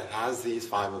planet has these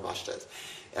 5 Avashtas.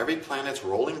 Every planet's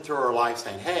rolling through our life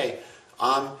saying, hey,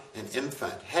 I'm an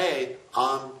infant. Hey,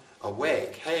 I'm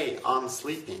awake. Hey, I'm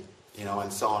sleeping.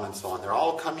 And so on and so on. They're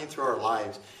all coming through our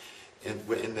lives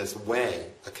in this way,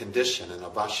 a condition, an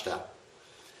Avashta.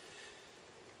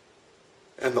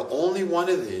 And the only one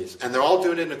of these, and they're all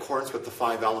doing it in accordance with the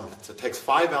 5 elements. It takes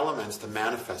 5 elements to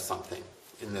manifest something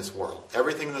in this world.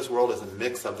 Everything in this world is a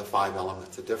mix of the 5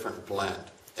 elements, a different blend.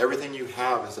 Everything you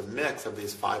have is a mix of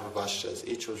these 5 avashtas,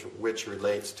 each of which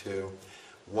relates to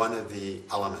one of the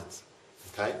elements.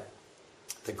 Okay?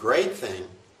 The great thing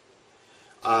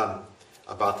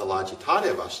about the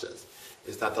Lajjitaadi Avashtas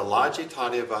is that the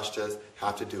Lajjitaadi Avashtas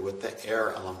have to do with the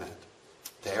air element.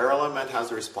 The air element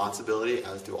has a responsibility,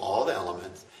 as do all the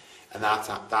elements, and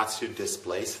that's to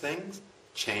displace things,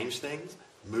 change things,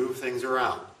 move things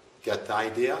around. Get the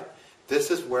idea?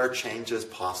 This is where change is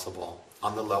possible,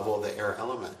 on the level of the air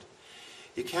element.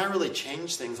 You can't really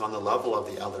change things on the level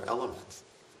of the other elements,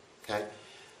 okay?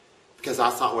 Because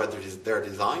that's not what they're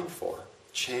designed for.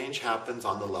 Change happens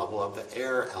on the level of the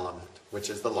air element, which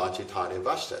is the Lajjitaadi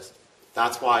Avashtas.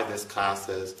 That's why this class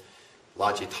is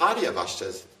Lajjitaadi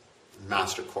Avashtas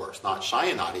Master Course, not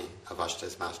Hiatus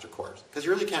Avashtas Master Course. Because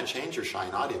you really can't change your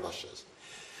Hiatus Avashtas.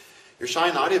 Your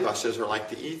Hiatus Avashtas are like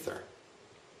the ether.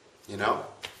 You know?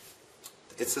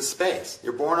 It's the space.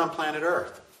 You're born on planet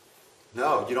Earth.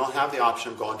 No, you don't have the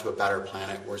option of going to a better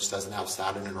planet which doesn't have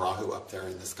Saturn and Rahu up there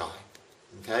in the sky.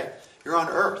 Okay? You're on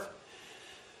Earth.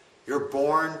 You're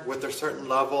born with a certain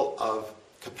level of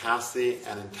capacity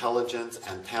and intelligence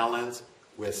and talents,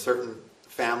 with certain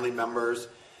family members,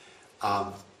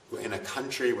 in a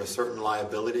country with certain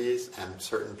liabilities and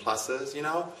certain pluses, you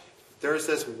know. There's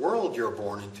this world you're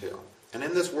born into. And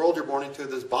in this world you're born into,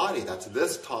 this body that's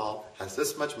this tall, has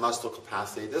this much muscle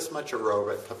capacity, this much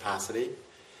aerobic capacity.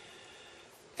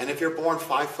 And if you're born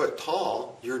 5 foot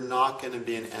tall, you're not going to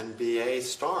be an NBA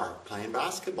star playing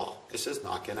basketball. It's just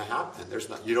not going to happen.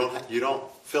 You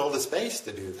don't fill the space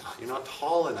to do that. You're not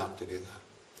tall enough to do that.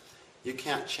 You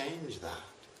can't change that.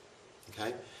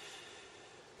 Okay?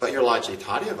 But your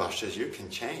Lajjitaadi Avashtas, you can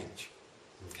change.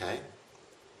 Okay?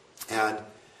 And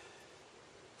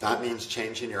that means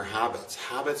changing your habits.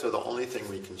 Habits are the only thing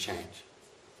we can change.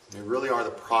 They really are the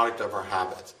product of our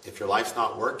habits. If your life's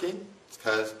not working, it's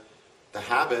because the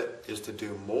habit is to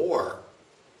do more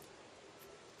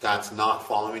that's not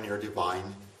following your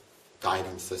divine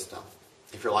guidance system.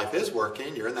 If your life is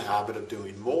working, you're in the habit of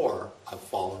doing more of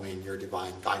following your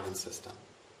divine guidance system.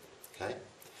 Okay?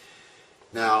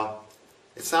 Now,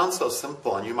 it sounds so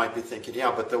simple, and you might be thinking,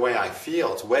 yeah, but the way I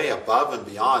feel, it's way above and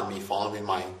beyond me following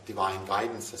my divine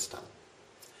guidance system.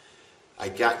 I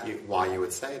get why you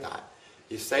would say that.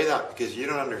 You say that because you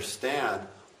don't understand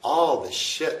all the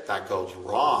shit that goes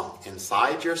wrong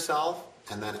inside yourself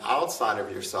and then outside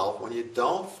of yourself when you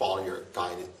don't follow your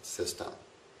guidance system.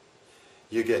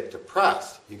 You get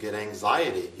depressed, you get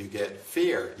anxiety, you get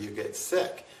fear, you get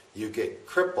sick, you get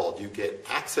crippled, you get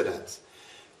accidents.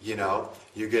 You know,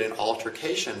 you get in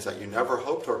altercations that you never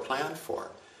hoped or planned for.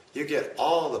 You get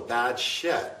all the bad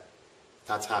shit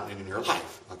that's happening in your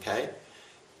life, okay?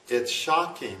 It's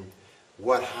shocking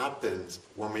what happens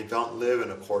when we don't live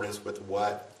in accordance with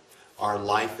what our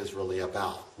life is really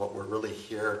about, what we're really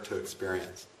here to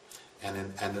experience,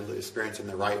 and to experience in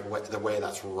the right way, the way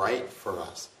that's right for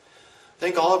us. I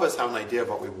think all of us have an idea of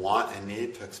what we want and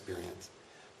need to experience,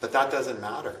 but that doesn't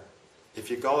matter. If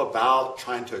you go about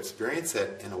trying to experience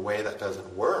it in a way that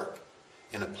doesn't work,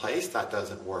 in a place that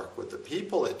doesn't work, with the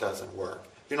people it doesn't work,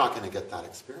 you're not going to get that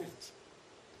experience.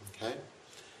 Okay?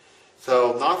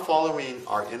 So not following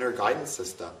our inner guidance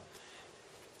system,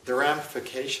 the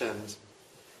ramifications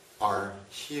are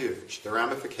huge. The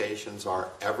ramifications are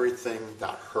everything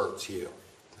that hurts you.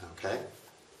 Okay?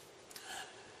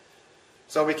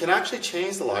 So we can actually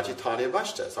change the Lajjitaadi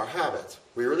Avashtas, our habits.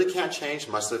 We really can't change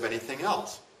much of anything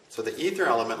else. So the ether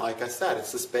element, like I said,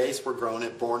 it's the space we're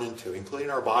born into, including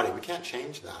our body. We can't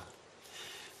change that.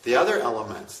 The other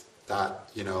elements that,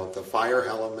 you know, the fire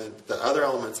element, the other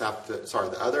elements have to,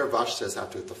 the other Avashtas have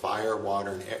to do with the fire,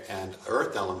 water, and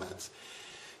earth elements.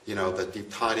 You know, the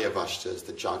Lajjitaadi Avashtas,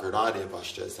 the Lajjitaadi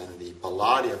Avashtas, and the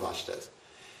Lajjitaadi Avashtas.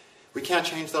 We can't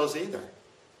change those either.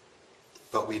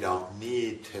 But we don't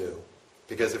need to.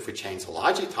 Because if we change the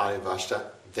Lajjitaadi Avashta,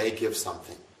 they give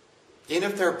something. Even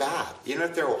if they're bad, even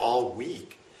if they're all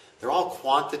weak, they're all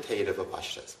quantitative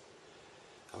Avashtas.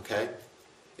 Okay?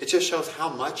 It just shows how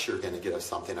much you're going to get of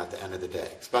something at the end of the day,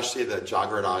 especially the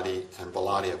Lajjitaadi and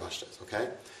Lajjitaadi Avashtas. Okay? You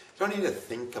don't need to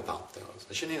think about those.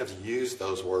 I shouldn't have used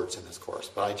those words in this course,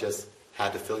 but I just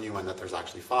had to fill you in that there's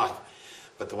actually 5.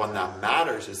 But the one that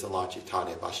matters is the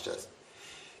Lajjitaadi Avashtas.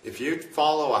 If you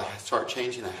start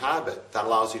changing a habit that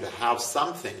allows you to have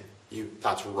something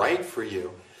that's right for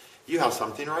you, you have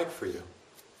something right for you.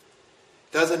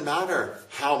 Doesn't matter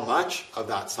how much of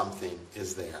that something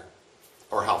is there,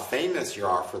 or how famous you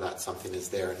are for that something is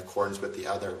there in accordance with the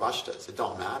other Avashtas. It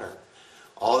don't matter.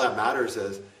 All that matters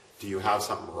is, do you have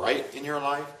something right in your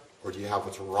life, or do you have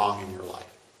what's wrong in your life?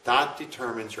 That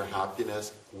determines your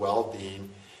happiness, well-being,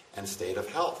 and state of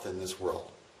health in this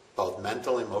world, both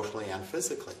mentally, emotionally, and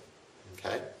physically.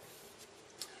 Okay?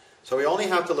 So we only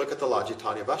have to look at the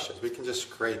Lajjitaadi Avashtas. We can just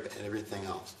scrape everything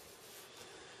else.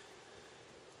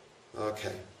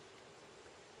 Okay.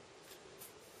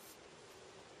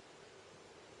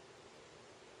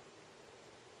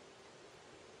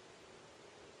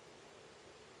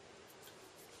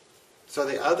 So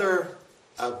the other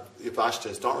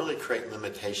Avashtas don't really create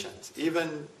limitations.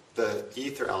 Even the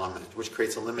ether element, which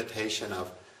creates a limitation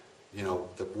of,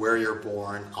 where you're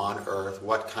born on Earth,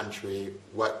 what country,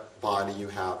 what body you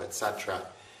have, etc.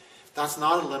 That's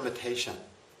not a limitation.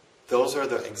 Those are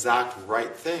the exact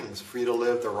right things for you to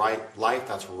live the right life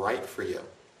that's right for you.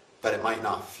 But it might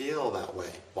not feel that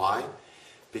way. Why?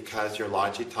 Because your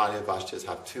Lajjitaadi Avashtas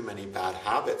have too many bad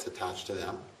habits attached to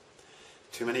them.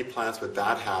 Too many plants with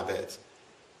bad habits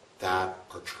that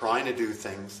are trying to do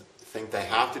things, think they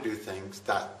have to do things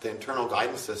that the internal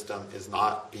guidance system is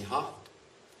not behind.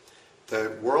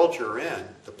 The world you're in,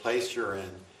 the place you're in,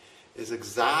 is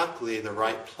exactly the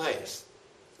right place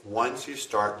once you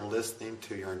start listening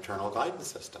to your internal guidance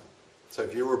system. So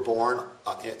if you were born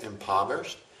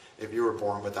impoverished, if you were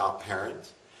born without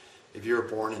parents, if you were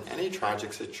born in any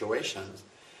tragic situations,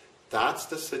 that's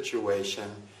the situation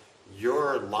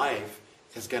your life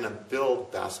is going to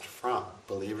build best from,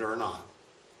 believe it or not.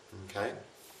 Okay?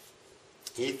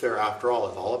 Ether, after all,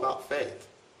 is all about faith.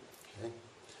 Okay?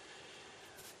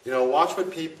 Watch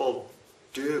what people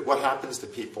do, what happens to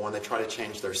people when they try to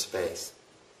change their space,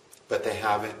 but they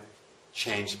haven't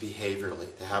changed behaviorally.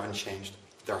 They haven't changed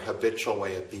their habitual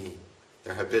way of being,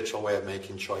 their habitual way of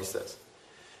making choices.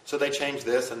 So they change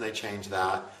this and they change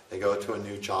that. They go to a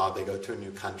new job, they go to a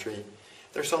new country.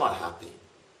 They're still not happy.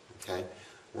 Okay?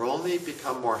 We'll only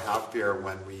become more happier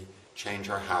when we change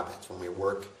our habits, when we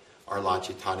work our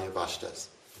Lajjitaadi Avashtas.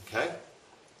 Okay?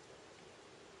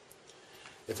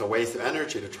 It's a waste of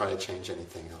energy to try to change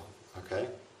anything else. Okay?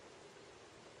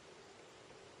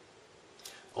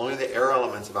 Only the air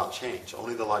element's about change.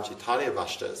 Only the Lajjitaadi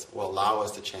Avashtas will allow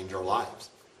us to change our lives.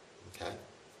 Okay?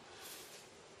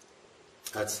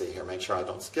 Let's see here. Make sure I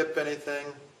don't skip anything.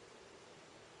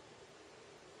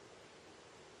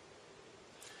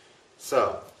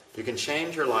 So, you can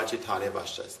change your Lajjitaadi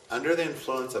Avashtas under the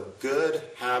influence of good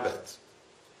habits.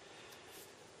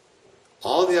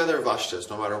 All the other Avashtas,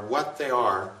 no matter what they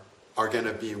are going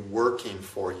to be working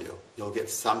for you. You'll get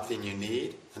something you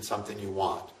need and something you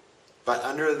want. But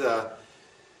under the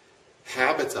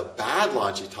habits of bad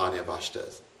Lajjitaadi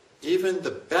Avashtas, even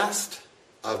the best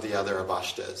of the other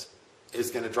Avashtas is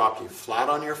going to drop you flat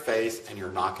on your face and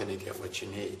you're not going to get what you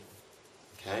need.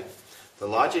 Okay? The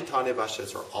Lajjitaadi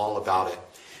Avashtas are all about it.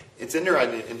 It's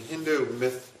interesting, in Hindu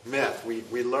myth,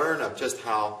 we learn of just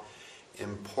how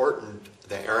important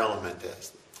the air element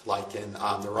is, like in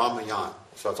the Ramayana.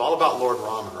 So it's all about Lord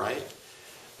Rama, right?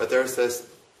 But there's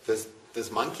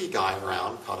this monkey guy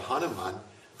around called Hanuman,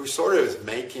 who sort of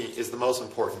is the most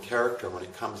important character when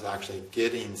it comes to actually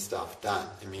getting stuff done.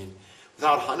 I mean,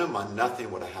 without Hanuman,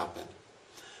 nothing would have happened.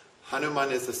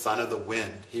 Hanuman is the son of the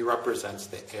wind. He represents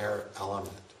the air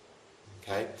element.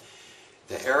 Okay?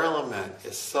 The air element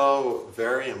is so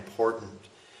very important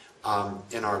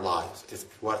in our lives. It's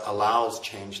what allows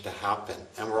change to happen.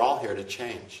 And we're all here to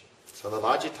change. So the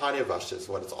Lajjitaadi Avashtas is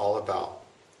what it's all about.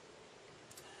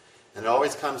 And it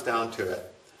always comes down to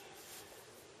it.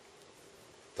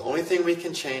 The only thing we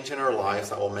can change in our lives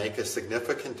that will make a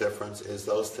significant difference is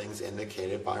those things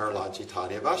indicated by our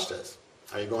Lajjitaadi Avashtas.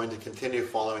 Are you going to continue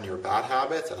following your bad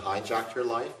habits and hijack your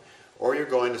life? Or you're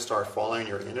going to start following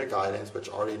your inner guidance, which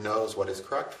already knows what is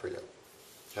correct for you.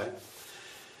 Okay?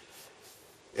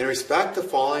 In respect to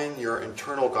following your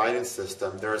internal guidance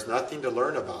system, there is nothing to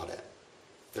learn about it.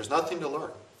 There's nothing to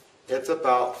learn. It's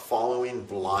about following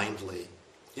blindly.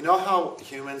 You know how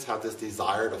humans have this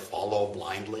desire to follow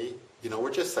blindly?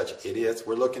 We're just such idiots.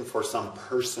 We're looking for some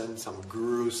person, some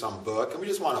guru, some book, and we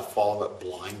just want to follow it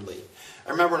blindly.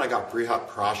 I remember when I got Brihat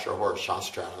Parashara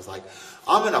Horoscopes, I was like,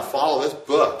 I'm going to follow this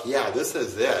book. Yeah, this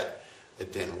is it.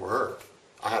 It didn't work.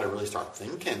 I had to really start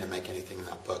thinking to make anything in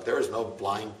that book. There was no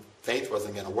blind faith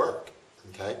wasn't going to work.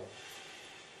 Okay?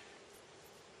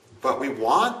 But we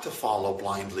want to follow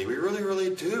blindly. We really,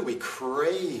 really do. We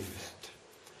crave it.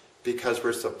 Because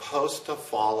we're supposed to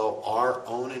follow our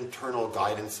own internal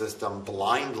guidance system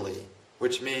blindly.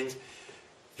 Which means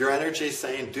your energy is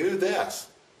saying, do this.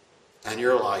 And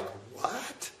you're like,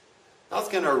 what? That's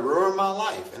going to ruin my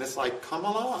life. And it's like, come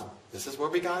along. This is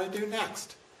what we got to do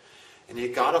next. And you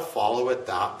got to follow it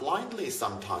that blindly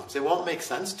sometimes. It won't make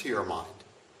sense to your mind.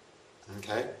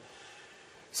 Okay?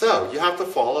 So, you have to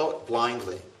follow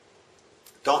blindly.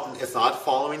 It's not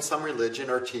following some religion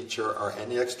or teacher or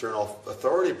any external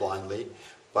authority blindly,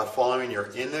 but following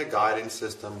your inner guidance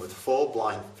system with full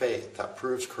blind faith that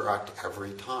proves correct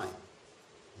every time.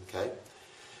 Okay?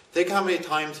 Think how many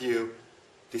times you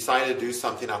decided to do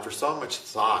something after so much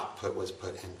thought was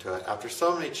put into it, after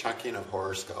so many checking of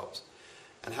horoscopes,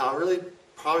 and how it really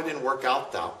probably didn't work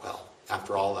out that well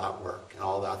after all that work and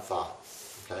all that thought.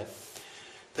 Okay?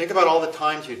 Think about all the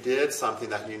times you did something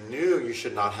that you knew you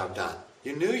should not have done.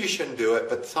 You knew you shouldn't do it,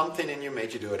 but something in you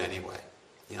made you do it anyway.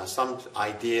 You know, some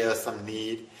idea, some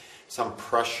need, some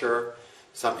pressure,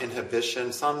 some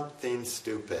inhibition, something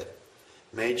stupid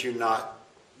made you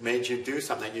do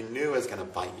something that you knew was going to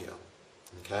bite you.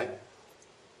 Okay?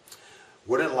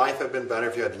 Wouldn't life have been better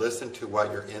if you had listened to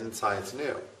what your insides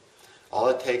knew? All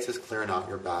it takes is clearing out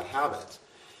your bad habits.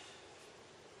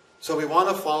 So we want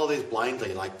to follow these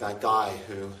blindly, like that guy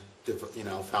who,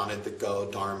 founded the Go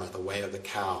Dharma, the way of the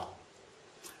cow,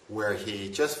 where he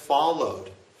just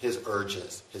followed his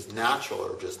urges, his natural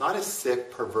urges, not his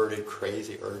sick, perverted,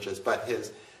 crazy urges, but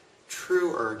his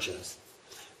true urges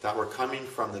that were coming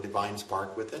from the divine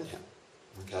spark within him.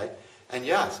 Okay? And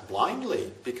yes,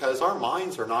 blindly, because our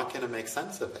minds are not going to make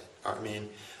sense of it. I mean,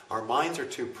 our minds are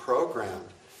too programmed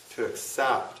to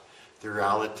accept the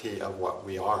reality of what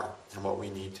we are and what we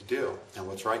need to do and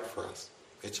what's right for us.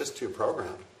 It's just too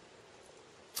programmed.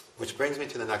 Which brings me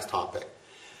to the next topic.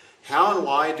 How and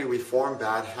why do we form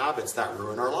bad habits that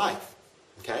ruin our life?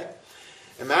 Okay?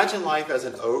 Imagine life as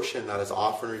an ocean that is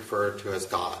often referred to as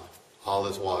God. All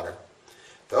is water.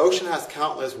 The ocean has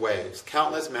countless waves,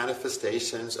 countless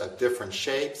manifestations of different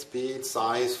shape, speed,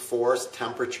 size, force,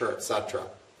 temperature, etc.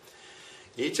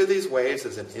 Each of these waves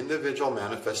is an individual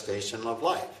manifestation of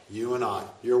life. You and I.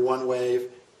 You're one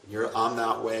wave, I'm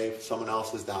that wave, someone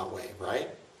else is that wave, right?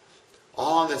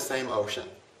 All on the same ocean.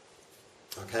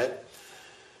 Okay?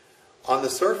 On the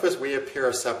surface, we appear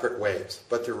as separate waves,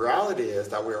 but the reality is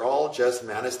that we're all just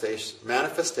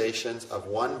manifestations of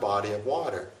one body of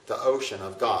water, the ocean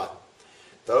of God.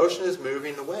 The ocean is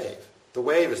moving the wave. The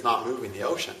wave is not moving the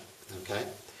ocean. Okay?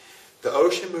 The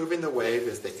ocean moving the wave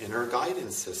is the inner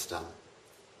guidance system.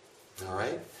 All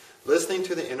right? Listening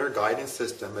to the inner guidance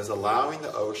system is allowing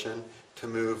the ocean to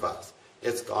move us.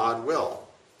 It's God will.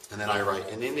 And then I write,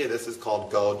 in India this is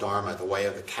called Go Dharma, the way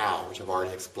of the cow, which I've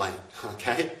already explained.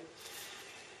 Okay?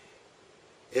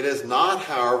 It is not,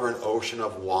 however, an ocean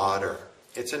of water.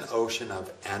 It's an ocean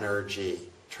of energy.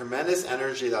 Tremendous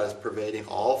energy that is pervading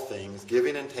all things,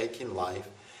 giving and taking life,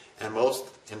 and most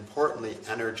importantly,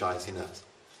 energizing us.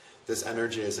 This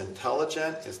energy is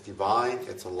intelligent, it's divine,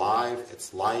 it's alive,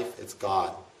 it's life, it's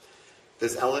God.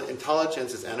 This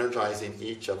intelligence is energizing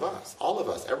each of us, all of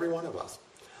us, every one of us.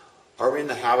 Are we in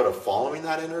the habit of following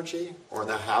that energy, or in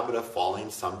the habit of following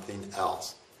something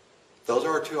else? Those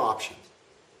are our two options.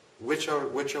 Which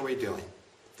are we doing?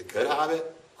 The good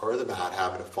habit or the bad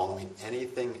habit of following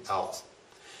anything else?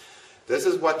 This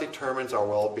is what determines our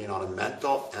well-being on a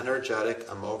mental, energetic,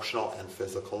 emotional, and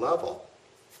physical level.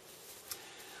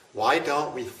 Why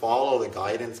don't we follow the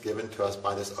guidance given to us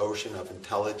by this ocean of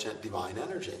intelligent, divine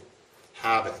energy?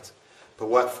 Habits. But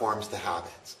what forms the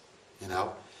habits?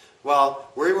 Well,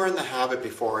 we were in the habit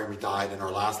before we died in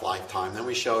our last lifetime. Then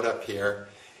we showed up here,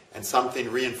 and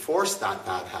something reinforced that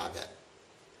bad habit.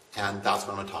 And that's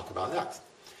what I'm going to talk about next.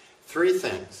 3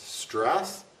 things: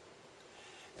 stress,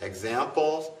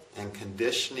 examples, and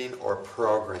conditioning or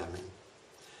programming.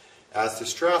 As to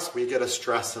stress, we get a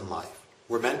stress in life.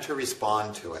 We're meant to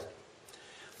respond to it.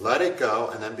 Let it go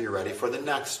and then be ready for the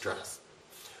next stress.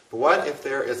 But what if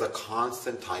there is a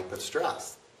constant type of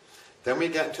stress? Then we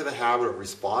get into the habit of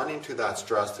responding to that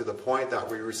stress to the point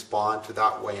that we respond to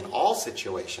that way in all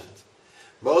situations,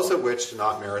 most of which do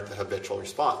not merit the habitual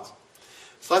response.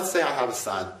 So let's say I have a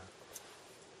son,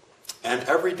 and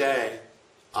every day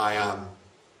I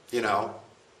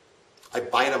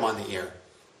bite him on the ear.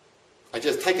 I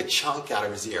just take a chunk out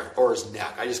of his ear or his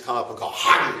neck. I just come up and go,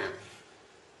 "Hi,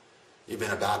 you've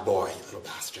been a bad boy, you little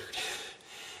bastard."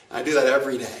 And I do that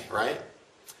every day, right?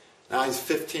 Now he's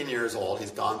 15 years old.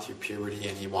 He's gone through puberty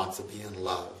and he wants to be in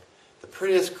love. The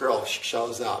prettiest girl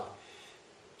shows up.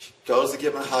 She goes to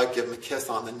give him a hug, give him a kiss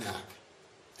on the neck,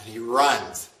 and he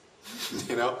runs.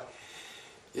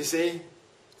 You see,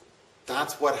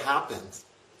 that's what happens.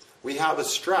 We have a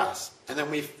stress, and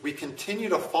then we continue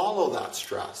to follow that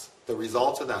stress, the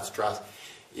results of that stress,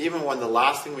 even when the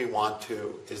last thing we want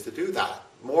to is to do that.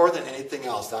 More than anything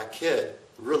else, that kid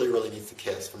really, really needs a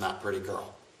kiss from that pretty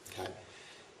girl. Okay?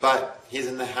 But he's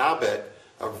in the habit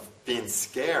of being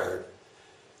scared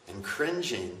and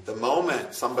cringing the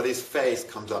moment somebody's face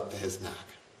comes up to his neck,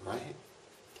 right?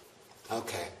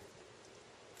 Okay.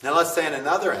 Now let's say on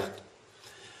another end,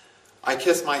 I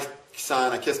kiss my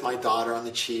son, I kiss my daughter on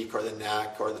the cheek or the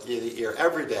neck or the ear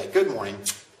every day. Good morning,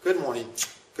 good morning,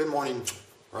 good morning,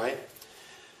 right?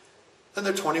 Then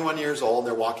they're 21 years old,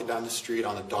 they're walking down the street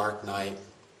on a dark night,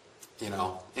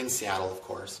 in Seattle, of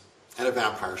course, and a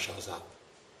vampire shows up.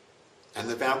 And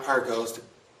the vampire goes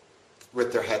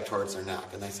with their head towards their neck,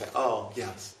 and they say, oh,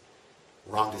 yes,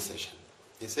 wrong decision.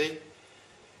 You see?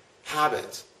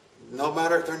 Habits, no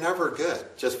matter, they're never good.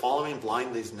 Just following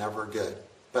blindly is never good.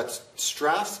 But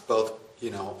stress, both,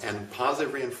 and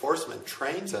positive reinforcement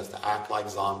trains us to act like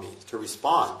zombies, to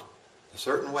respond a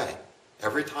certain way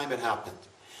every time it happens.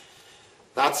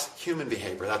 That's human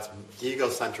behavior. That's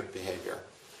egocentric behavior.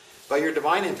 But your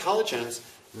divine intelligence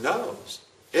knows.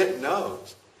 It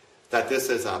knows that this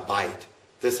is a bite.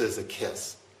 This is a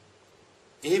kiss.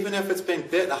 Even if it's been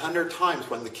bit 100 times,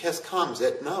 when the kiss comes,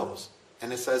 it knows.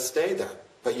 And it says, stay there.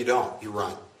 But you don't. You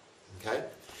run. Okay?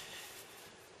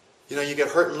 You get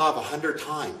hurt in love 100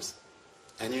 times.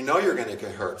 And you know you're going to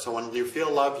get hurt. So when you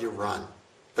feel love, you run.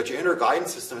 But your inner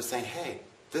guidance system is saying, hey,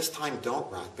 this time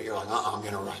don't run. But you're like, I'm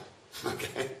going to run.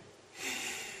 Okay?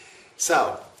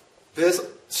 So,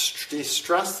 these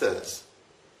stresses,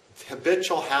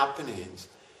 habitual happenings,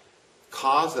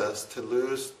 cause us to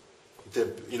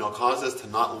cause us to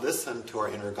not listen to our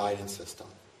inner guidance system.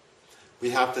 We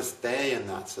have to stay in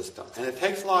that system. And it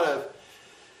takes a lot of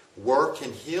work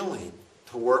and healing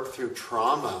to work through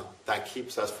trauma that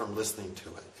keeps us from listening to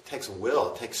it. It takes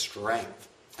will, it takes strength.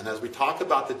 And as we talk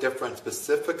about the different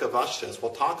specific avashtas,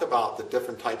 we'll talk about the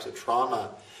different types of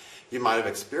trauma you might have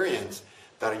experienced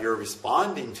that you're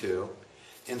responding to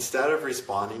instead of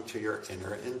responding to your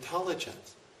inner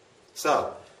intelligence.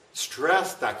 So,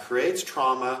 stress that creates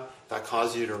trauma that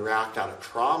causes you to react out of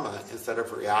trauma instead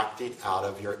of reacting out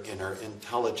of your inner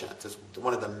intelligence. It's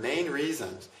one of the main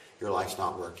reasons your life's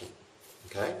not working.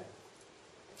 Okay?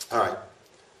 All right.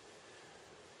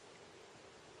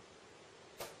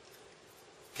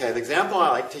 Okay, the example I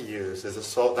like to use is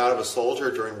that of a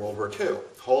soldier during World War II,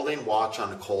 holding watch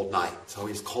on a cold night. So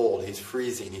he's cold, he's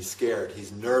freezing, he's scared,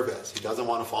 he's nervous, he doesn't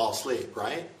want to fall asleep,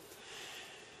 right?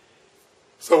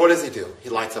 So what does he do? He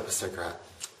lights up a cigarette.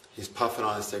 He's puffing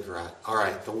on a cigarette. All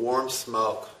right, the warm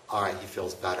smoke, all right, he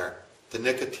feels better. The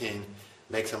nicotine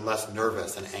makes him less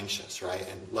nervous and anxious, right?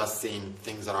 And less seeing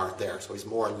things that aren't there. So he's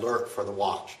more alert for the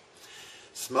watch.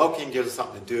 Smoking gives him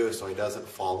something to do so he doesn't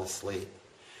fall asleep.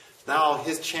 Now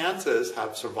his chances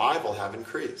of survival have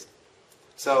increased.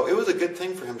 So it was a good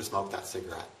thing for him to smoke that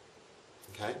cigarette.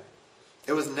 Okay?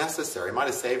 It was necessary. It might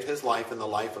have saved his life and the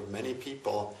life of many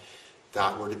people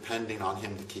that were depending on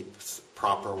him to keep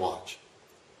proper watch.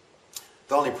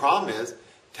 The only problem is,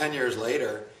 10 years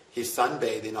later, he's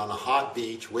sunbathing on a hot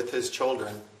beach with his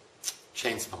children,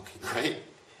 chain smoking, right?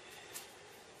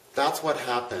 That's what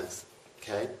happens,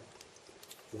 okay?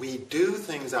 We do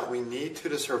things that we need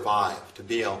to survive, to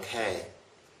be okay,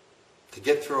 to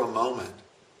get through a moment,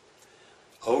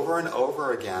 over and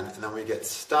over again, and then we get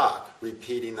stuck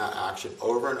repeating that action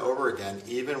over and over again,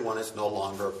 even when it's no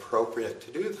longer appropriate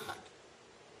to do that.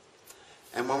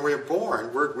 And when we're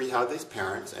born, we have these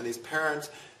parents, and these parents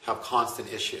have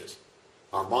constant issues.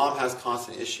 Our mom has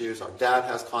constant issues, our dad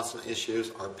has constant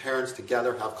issues, our parents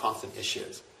together have constant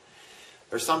issues.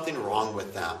 There's something wrong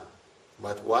with them.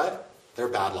 But what? They're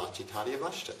bad Lajjitaadi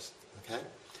Avashtas. Okay?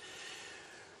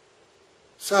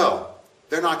 So,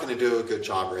 they're not going to do a good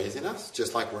job raising us,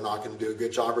 just like we're not going to do a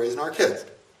good job raising our kids.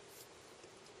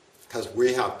 Because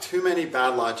we have too many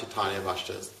bad Lajjitaadi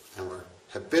Avashtas, and we're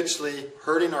habitually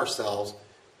hurting ourselves,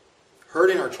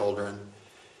 hurting our children,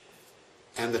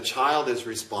 and the child is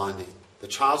responding. The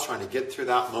child's trying to get through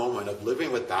that moment of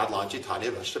living with bad Lajjitaadi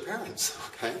Avashta parents,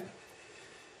 okay?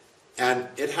 And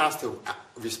it has to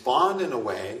respond in a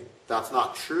way that's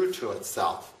not true to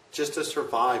itself, just to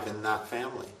survive in that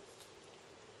family.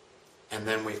 And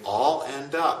then we all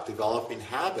end up developing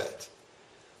habits,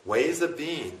 ways of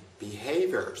being,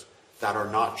 behaviors that are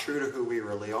not true to who we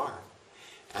really are.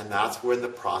 And that's when the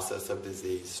process of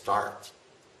disease starts.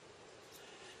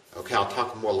 Okay, I'll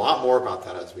talk a lot more about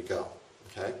that as we go.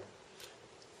 Okay?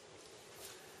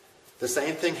 The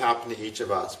same thing happened to each of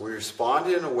us. We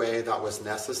responded in a way that was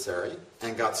necessary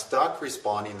and got stuck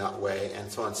responding that way.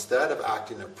 And so instead of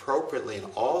acting appropriately in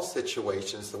all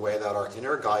situations the way that our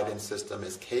inner guidance system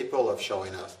is capable of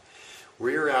showing us,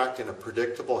 we react in a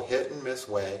predictable hit and miss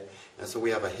way. And so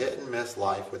we have a hit and miss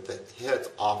life, with the hits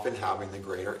often having the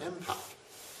greater impact.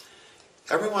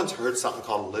 Everyone's heard something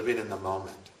called living in the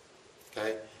moment.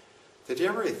 Okay? Did you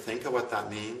ever really think of what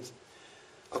that means?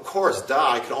 Of course, duh,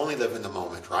 I can only live in the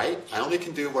moment, right? I only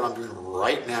can do what I'm doing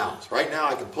right now. So right now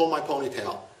I can pull my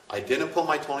ponytail. I didn't pull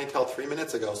my ponytail 3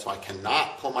 minutes ago, so I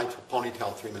cannot pull my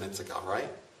ponytail 3 minutes ago, right?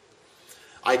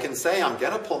 I can say I'm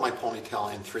going to pull my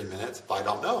ponytail in 3 minutes, but I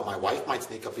don't know. My wife might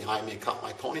sneak up behind me and cut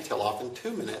my ponytail off in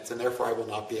 2 minutes, and therefore I will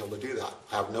not be able to do that.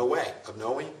 I have no way of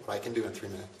knowing what I can do in 3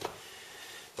 minutes.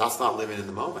 That's not living in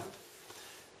the moment.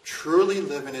 Truly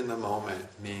living in the moment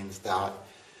means that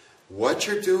what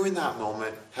you're doing in that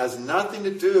moment has nothing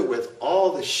to do with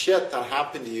all the shit that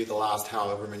happened to you the last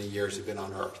however many years you've been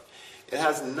on Earth. It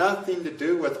has nothing to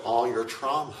do with all your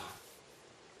trauma.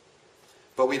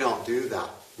 But we don't do that.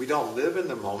 We don't live in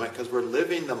the moment because we're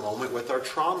living the moment with our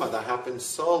trauma that happened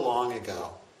so long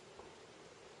ago.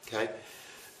 Okay?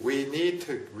 We need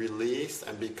to release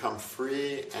and become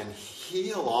free and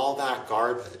heal all that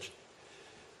garbage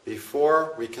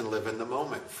before we can live in the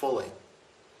moment fully.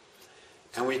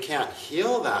 And we can't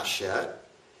heal that shit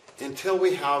until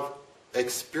we have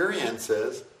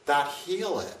experiences that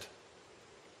heal it.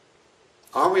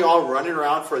 Aren't we all running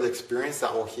around for the experience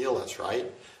that will heal us, right?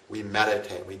 We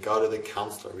meditate, we go to the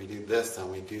counselor, we do this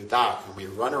and we do that, and we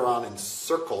run around in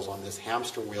circles on this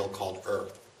hamster wheel called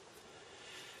Earth,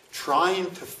 trying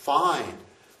to find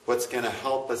what's going to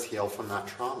help us heal from that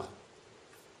trauma.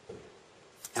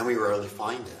 And we rarely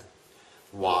find it.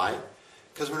 Why?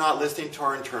 Because we're not listening to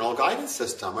our internal guidance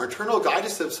system. Our internal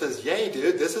guidance system says, yay,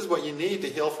 dude, this is what you need to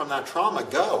heal from that trauma.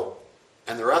 Go.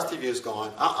 And the rest of you is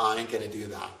going, I ain't going to do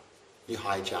that. You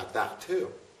hijack that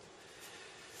too.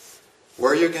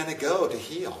 Where are you going to go to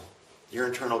heal? Your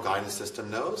internal guidance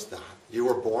system knows that. You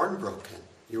were born broken.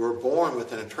 You were born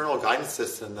with an internal guidance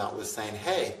system that was saying,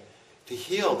 hey, to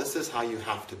heal, this is how you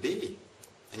have to be.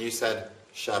 And you said,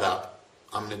 shut up.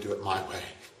 I'm going to do it my way.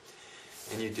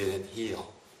 And you didn't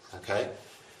heal. Okay?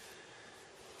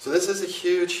 So this is a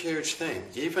huge, huge thing.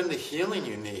 Even the healing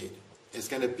you need is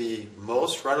going to be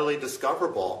most readily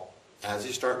discoverable as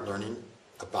you start learning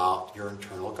about your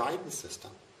internal guidance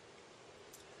system.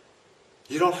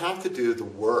 You don't have to do the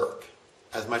work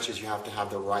as much as you have to have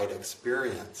the right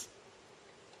experience.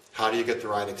 How do you get the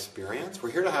right experience?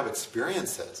 We're here to have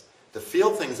experiences, to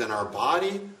feel things in our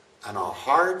body and our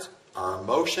heart, our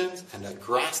emotions, and to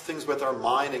grasp things with our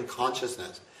mind and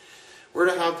consciousness.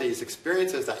 We're to have these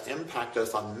experiences that impact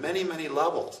us on many, many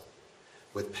levels,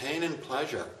 with pain and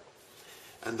pleasure.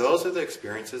 And those are the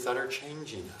experiences that are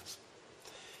changing us.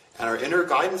 And our inner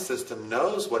guidance system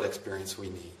knows what experience we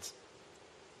need.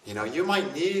 You know, you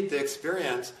might need the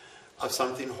experience of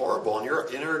something horrible, and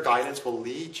your inner guidance will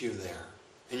lead you there.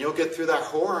 And you'll get through that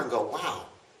horror and go, wow,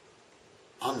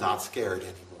 I'm not scared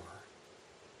anymore.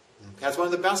 That's one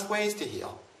of the best ways to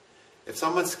heal. If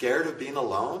someone's scared of being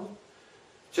alone,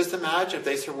 just imagine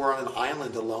if they were on an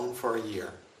island alone for a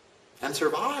year and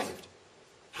survived.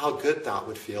 How good that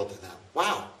would feel to them.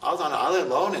 Wow, I was on an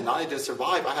island alone and not only did I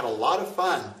survive, I had a lot of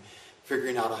fun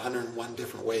figuring out 101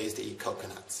 different ways to eat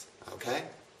coconuts. Okay?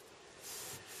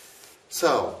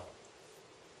 So,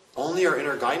 only our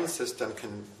inner guidance system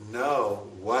can know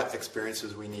what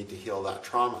experiences we need to heal that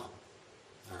trauma.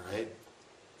 All right?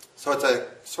 So it's a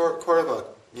sort of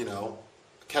a,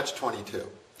 catch-22.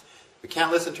 We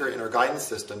can't listen to our inner guidance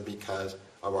system because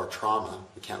of our trauma.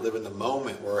 We can't live in the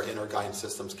moment where our inner guidance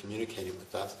system's communicating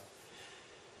with us.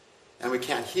 And we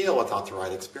can't heal without the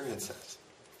right experiences.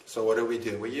 So what do?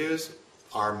 We use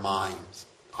our minds.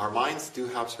 Our minds do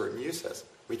have certain uses.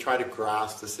 We try to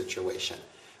grasp the situation.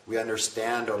 We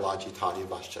understand our Lajjitaadi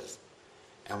Avashtas.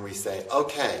 And we say,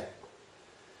 okay,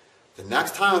 the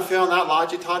next time I'm feeling that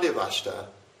Lajjitaadi Avashta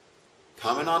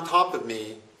coming on top of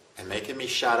me and making me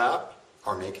shut up,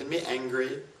 or making me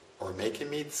angry, or making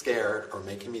me scared, or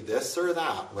making me this or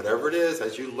that, whatever it is,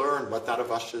 as you learn what that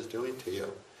Avashta is doing to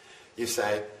you, you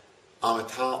say, I'm going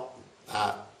to tell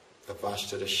that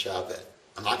Avashta to shove it.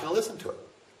 I'm not going to listen to it.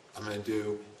 I'm going to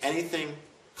do anything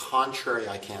contrary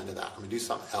I can to that. I'm going to do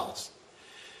something else.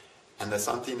 And the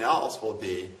something else will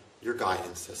be your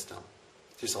guidance system.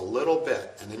 Just a little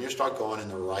bit, and then you start going in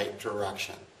the right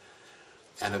direction.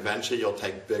 And eventually you'll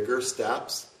take bigger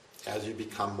steps as you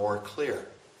become more clear.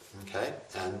 Okay?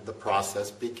 And the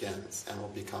process begins and will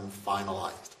become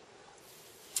finalized.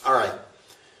 All right.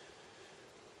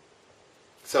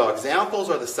 So examples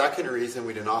are the second reason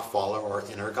we do not follow our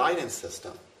inner guidance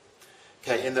system.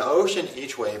 Okay, in the ocean,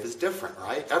 each wave is different,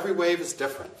 right? Every wave is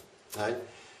different, right?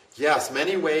 Yes,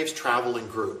 many waves travel in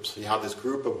groups. You have this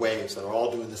group of waves that are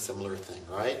all doing the similar thing,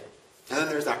 right? And then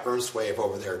there's that Ernst wave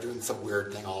over there doing some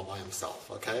weird thing all by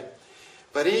himself, okay?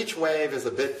 But each wave is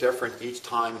a bit different each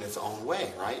time in its own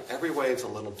way, right? Every wave's a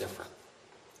little different.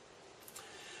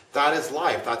 That is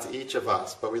life. That's each of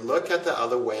us. But we look at the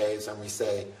other waves and we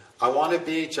say, I want to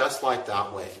be just like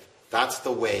that wave. That's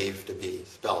the wave to be,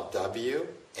 spelled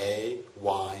W-A-Y-V-E.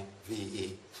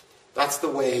 That's the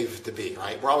wave to be,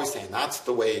 right? We're always saying that's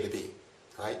the way to be,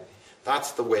 right?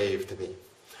 That's the wave to be.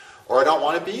 Or I don't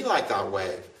want to be like that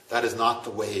wave. That is not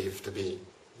the wave to be,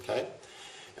 okay?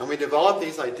 And we develop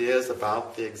these ideas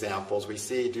about the examples we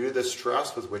see due to the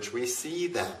stress with which we see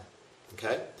them,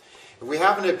 okay? If we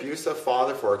have an abusive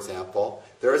father, for example,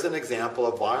 there is an example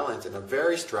of violence in a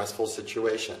very stressful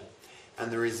situation.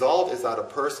 And the result is that a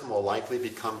person will likely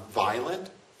become violent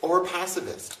or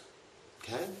pacifist.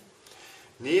 Okay?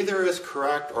 Neither is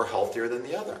correct or healthier than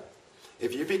the other.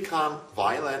 If you become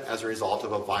violent as a result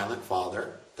of a violent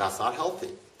father, that's not healthy.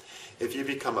 If you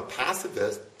become a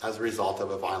pacifist as a result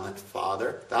of a violent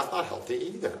father, that's not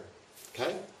healthy either.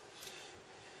 Okay?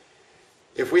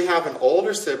 If we have an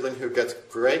older sibling who gets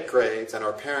great grades and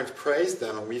our parents praise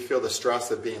them and we feel the stress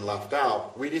of being left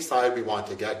out, we decide we want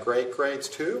to get great grades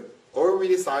too, or we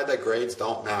decide that grades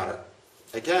don't matter.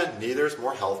 Again, neither is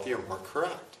more healthy or more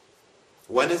correct.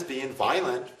 When is being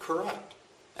violent correct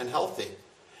and healthy?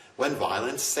 When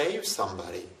violence saves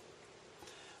somebody.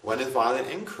 When is violence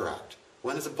incorrect?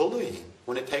 When is it bullying?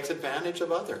 When it takes advantage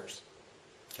of others.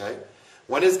 Okay?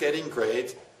 When is getting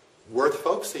grades worth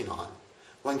focusing on?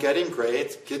 When getting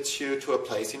grades gets you to a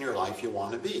place in your life you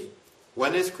want to be.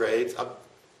 When is grades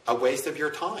a waste of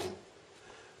your time?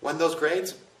 When those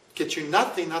grades get you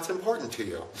nothing that's important to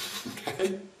you.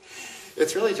 Okay?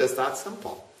 It's really just that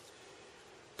simple.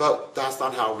 But that's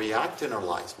not how we act in our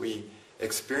lives. We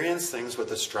experience things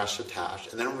with a stress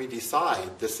attached, and then we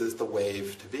decide this is the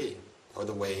wave to be, or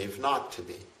the wave not to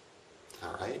be.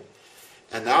 All right?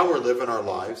 And now we're living our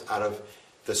lives out of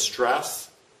the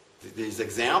stress, these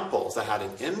examples that had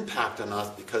an impact on us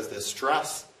because the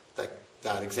stress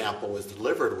that example was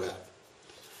delivered with.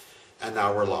 And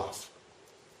now we're lost.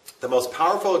 The most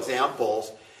powerful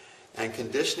examples and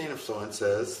conditioning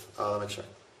influences, let me show you.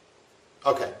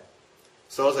 Okay,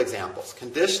 so those examples.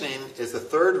 Conditioning is the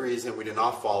third reason we do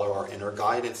not follow our inner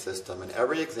guidance system, and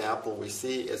every example we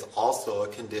see is also a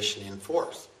conditioning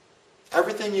force.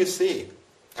 Everything you see,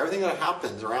 everything that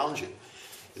happens around you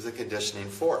is a conditioning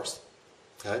force.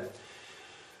 Okay?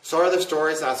 So are the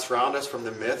stories that surround us, from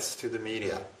the myths to the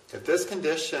media. If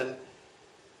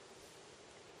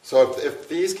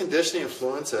these conditioning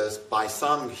influences by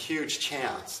some huge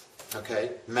chance,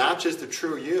 okay, matches the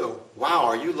true you, wow,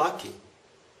 are you lucky?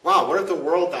 Wow, what if the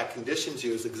world that conditions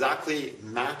you exactly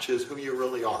matches who you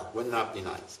really are? Wouldn't that be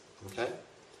nice? Okay?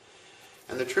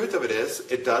 And the truth of it is,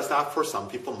 it does that for some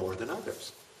people more than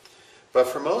others. But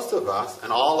for most of us,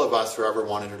 and all of us who ever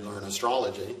wanted to learn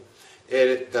astrology,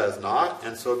 it does not,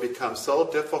 and so it becomes so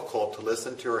difficult to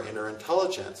listen to our inner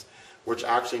intelligence, which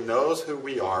actually knows who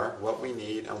we are, what we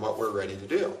need, and what we're ready to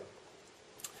do.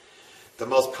 The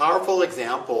most powerful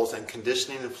examples and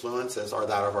conditioning influences are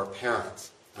that of our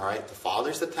parents. All right? The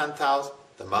father's the 10th house,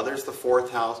 the mother's the 4th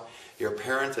house, your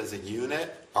parents as a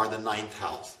unit are the 9th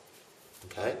house.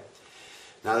 Okay?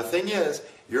 Now the thing is,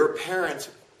 your parents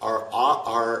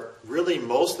are really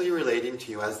mostly relating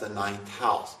to you as the 9th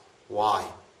house. Why?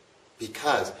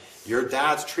 Because your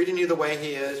dad's treating you the way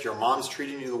he is, your mom's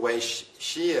treating you the way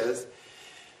she is,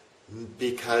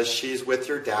 because she's with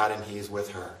your dad and he's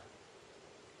with her.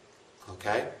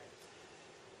 Okay?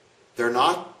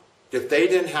 If they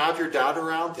didn't have your dad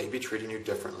around, they'd be treating you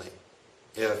differently.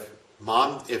 If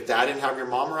dad didn't have your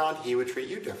mom around, he would treat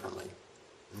you differently.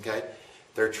 Okay?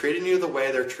 They're treating you the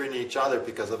way they're treating each other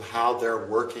because of how they're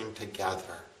working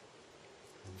together.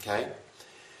 Okay?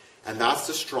 And that's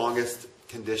the strongest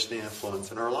conditioning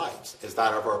influence in our lives, is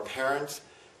that of our parents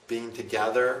being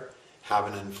together have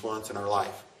an influence in our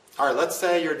life. All right, let's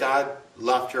say your dad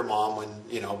left your mom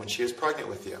when she was pregnant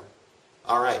with you.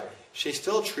 All right, she's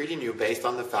still treating you based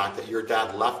on the fact that your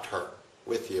dad left her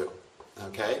with you.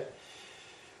 Okay?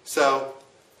 So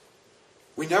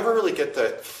we never really get the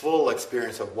full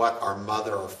experience of what our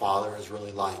mother or father is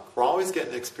really like. We're always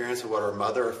getting the experience of what our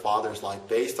mother or father is like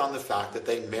based on the fact that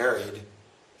they married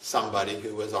somebody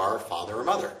who was our father or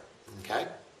mother. Okay?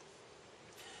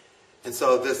 And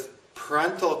so this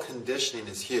parental conditioning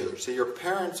is huge. So your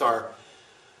parents are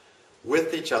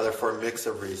with each other for a mix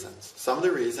of reasons. Some of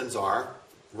the reasons are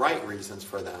right reasons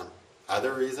for them.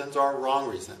 Other reasons are wrong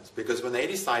reasons. Because when they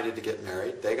decided to get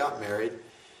married, they got married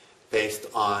based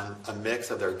on a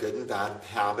mix of their good and bad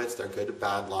habits, their good and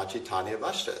bad Lajjitaadi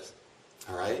Avashtas.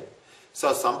 All right?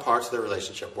 So some parts of the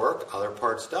relationship work, other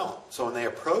parts don't. So when they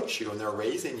approach you and they're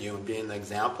raising you and being the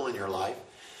example in your life,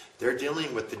 they're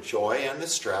dealing with the joy and the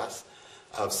stress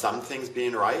of some things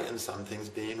being right and some things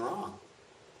being wrong.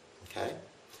 Okay?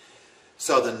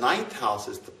 So the 9th house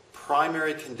is the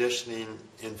primary conditioning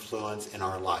influence in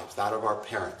our lives, that of our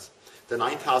parents. The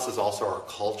ninth house is also our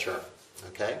culture,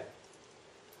 okay?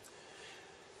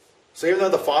 So even though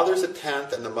the father's the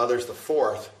 10th and the mother's the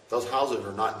 4th, those houses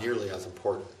are not nearly as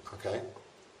important, okay?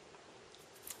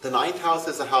 The ninth house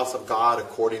is the house of God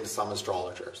according to some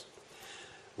astrologers.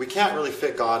 We can't really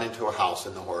fit God into a house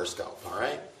in the horoscope, all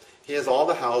right? He has all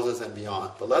the houses and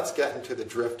beyond. But let's get into the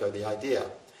drift of the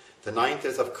idea. The ninth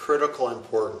is of critical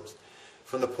importance.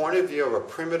 From the point of view of a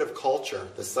primitive culture,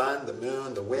 the sun, the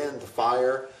moon, the wind, the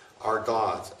fire are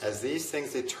gods, as these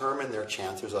things determine their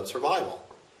chances of survival.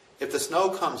 If the snow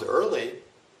comes early,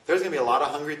 there's going to be a lot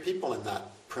of hungry people in that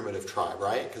primitive tribe,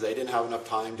 right? Because they didn't have enough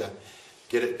time to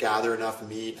gather enough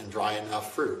meat and dry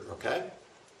enough fruit, okay?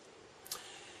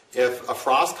 If a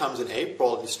frost comes in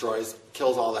April and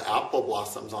kills all the apple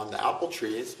blossoms on the apple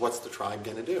trees, what's the tribe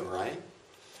going to do, right?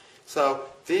 So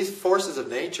these forces of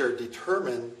nature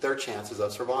determine their chances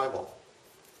of survival.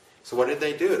 So what did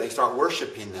they do? They start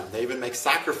worshiping them. They even make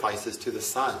sacrifices to the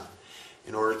sun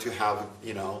in order to have,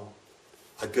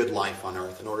 a good life on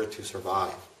earth, in order to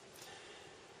survive.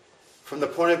 From the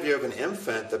point of view of an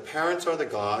infant, the parents are the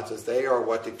gods, as they are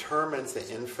what determines the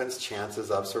infant's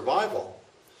chances of survival.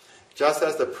 Just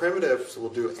as the primitives will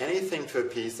do anything to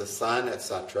appease the sun,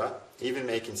 etc., even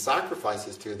making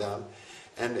sacrifices to them,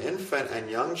 an infant and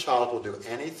young child will do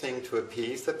anything to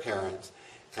appease the parents,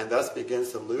 and thus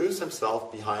begins to lose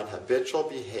himself behind habitual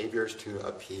behaviors to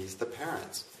appease the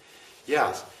parents.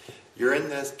 Yes, you're in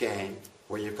this game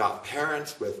where you've got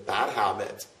parents with bad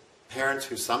habits, parents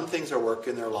who some things are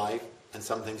working in their life and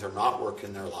some things are not working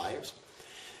in their lives,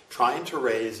 trying to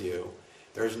raise you.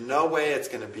 There's no way it's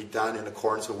going to be done in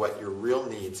accordance with what your real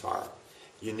needs are.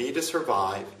 You need to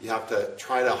survive. You have to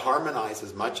try to harmonize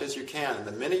as much as you can. And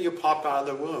the minute you pop out of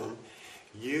the womb,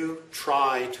 you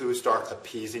try to start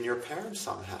appeasing your parents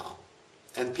somehow.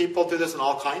 And people do this in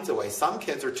all kinds of ways. Some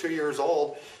kids are 2 years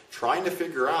old trying to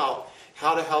figure out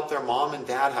how to help their mom and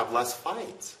dad have less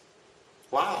fights.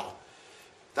 Wow.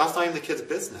 That's not even the kid's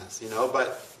business,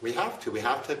 but we have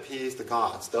to appease the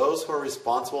gods. Those who are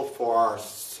responsible for our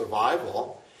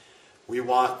survival, we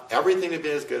want everything to be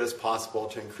as good as possible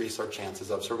to increase our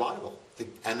chances of survival.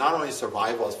 And not only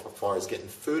survival as far as getting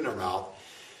food in our mouth,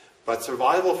 but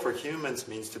survival for humans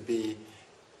means to be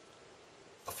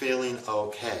feeling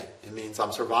okay. It means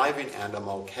I'm surviving and I'm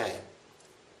okay.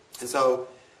 And so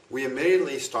we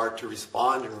immediately start to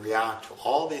respond and react to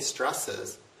all these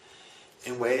stresses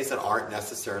in ways that aren't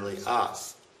necessarily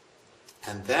us.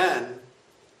 And then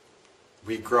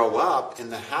we grow up in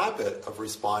the habit of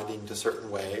responding to certain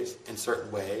ways, in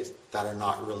certain ways that are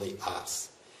not really us.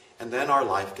 And then our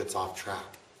life gets off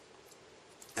track.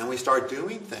 And we start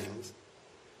doing things,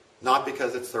 not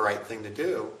because it's the right thing to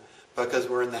do, but because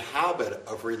we're in the habit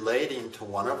of relating to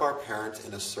one of our parents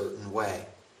in a certain way.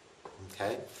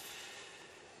 Okay?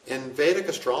 In Vedic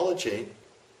astrology,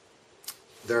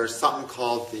 there's something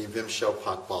called the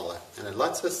Vimshopatbala, and it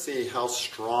lets us see how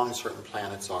strong certain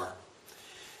planets are.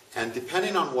 And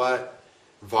depending on what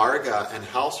Varga and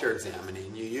house you're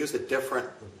examining, you use a different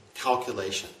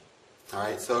calculation. All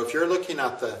right, so if you're looking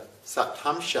at the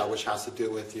Saptamsha, which has to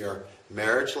do with your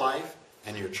marriage life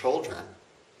and your children,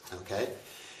 okay,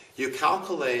 you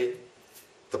calculate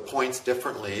the points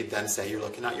differently than, say, you're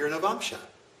looking at your Navamsha,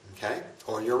 okay,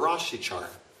 or your Rashi chart.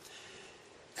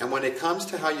 And when it comes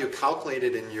to how you calculate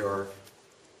it in your,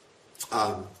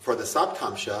 for the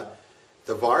Saptamsha,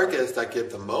 the Vargas that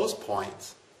give the most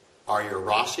points are your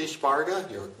Rashi Varga,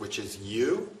 which is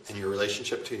you and your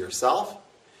relationship to yourself,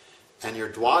 and your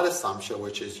Dwadasamsha,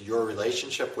 which is your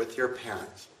relationship with your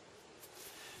parents.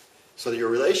 So your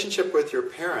relationship with your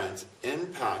parents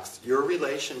impacts your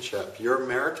relationship, your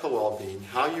marital well-being,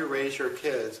 how you raise your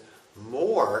kids,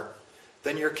 more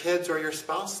than your kids or your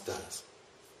spouse does.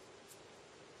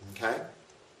 Okay?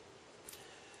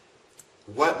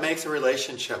 What makes a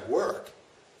relationship work?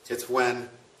 It's when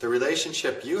the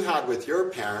relationship you had with your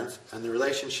parents and the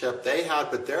relationship they had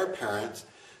with their parents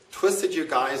twisted you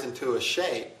guys into a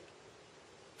shape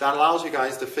that allows you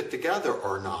guys to fit together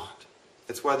or not.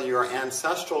 It's whether your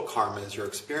ancestral karmas, your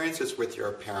experiences with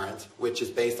your parents, which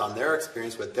is based on their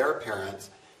experience with their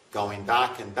parents, going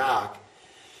back and back,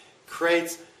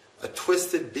 creates a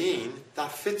twisted being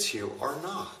that fits you or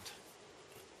not.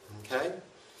 Okay?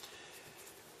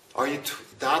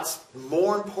 That's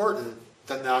more important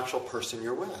than the actual person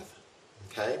you're with.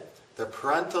 Okay? The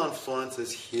parental influence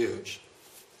is huge.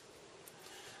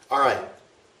 All right.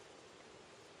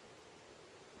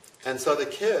 And so the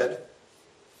kid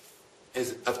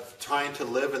is trying to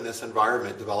live in this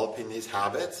environment, developing these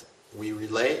habits, We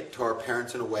relate to our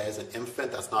parents in a way as an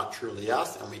infant that's not truly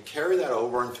us, and we carry that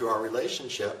over into our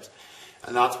relationships.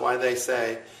 And that's why they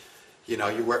say, you know,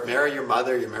 you marry your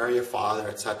mother, you marry your father,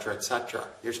 etc., etc.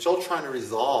 You're still trying to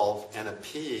resolve and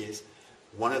appease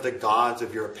one of the gods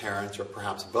of your parents, or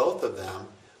perhaps both of them,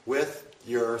 with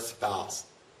your spouse.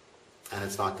 And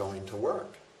it's not going to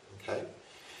work. Okay?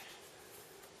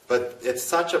 But it's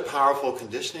such a powerful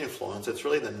conditioning influence. It's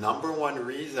really the number one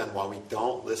reason why we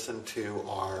don't listen to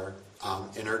our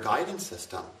inner guidance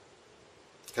system.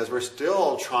 Because we're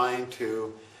still trying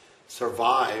to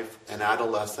survive an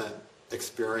adolescent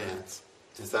experience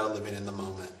instead of living in the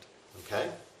moment. Okay?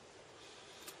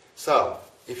 So,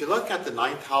 if you look at the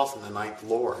 9th house and the 9th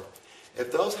lord,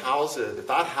 if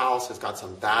that house has got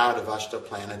some bad Avashta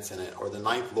planets in it, or the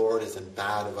 9th lord is in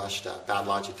bad Avashta, bad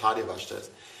Lajjitaadi Avashtas,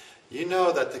 you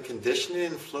know that the conditioning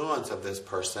influence of this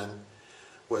person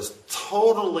was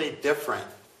totally different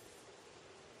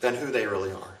than who they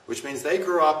really are. Which means they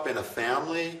grew up in a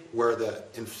family where the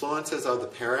influences of the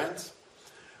parents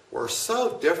were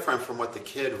so different from what the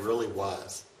kid really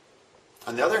was.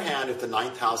 On the other hand, if the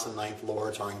 9th house and 9th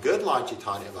lords are in good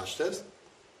Lajjitaadi Avashtas,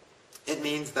 it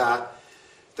means that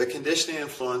the conditioning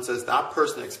influences that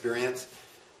person experienced,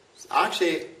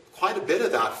 actually quite a bit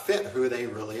of that fit who they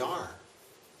really are.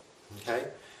 Okay?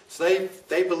 So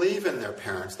they believe in their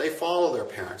parents. They follow their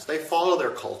parents. They follow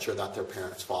their culture that their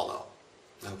parents follow.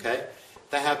 Okay?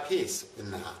 They have peace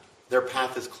in that. Their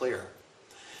path is clear.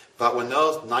 But when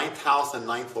those 9th house and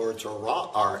 9th lords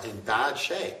are in bad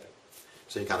shape,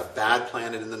 so you've got a bad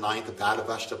planet in the 9th, a bad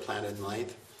Avashta planet in the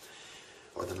 9th,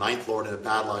 or the 9th lord in a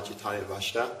bad Lajjitaadi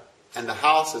Avashta, and the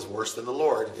house is worse than the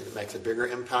lord, it makes a bigger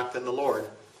impact than the lord,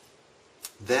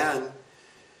 then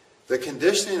the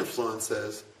conditioning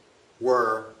influences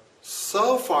were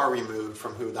so far removed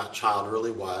from who that child really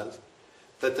was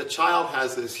that the child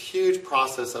has this huge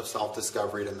process of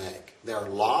self-discovery to make. They're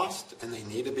lost and they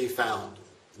need to be found.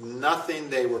 No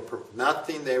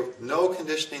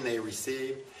conditioning they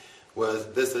received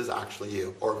was, this is actually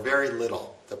you, or very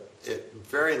little.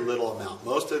 Very little amount.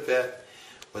 Most of it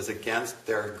was against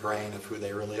their grain of who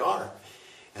they really are.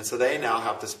 And so they now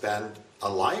have to spend a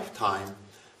lifetime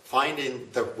finding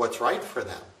what's right for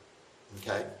them.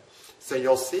 Okay? So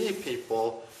you'll see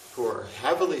people who are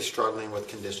heavily struggling with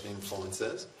conditioning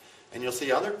influences, and you'll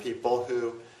see other people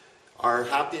who are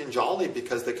happy and jolly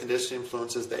because the conditioning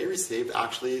influences they received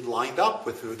actually lined up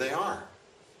with who they are.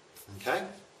 Okay?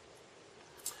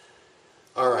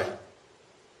 Alright.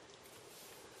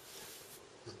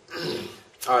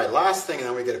 Alright, last thing, and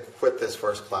then we get to quit this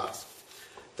first class.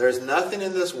 There's nothing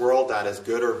in this world that is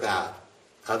good or bad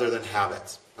other than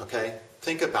habits. Okay?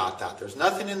 Think about that. There's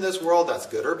nothing in this world that's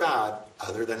good or bad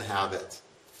other than habits.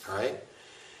 Alright?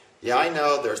 Yeah, I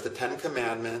know there's the 10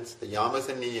 Commandments, the yamas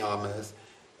and niyamas,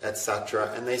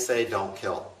 etc., and they say don't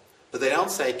kill. But they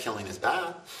don't say killing is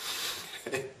bad.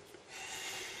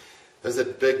 There's a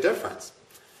big difference.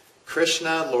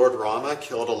 Krishna, Lord Rama,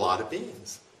 killed a lot of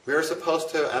beings. We are supposed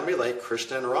to emulate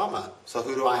Krishna and Rama. So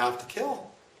who do I have to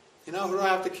kill? You know, who do I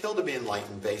have to kill to be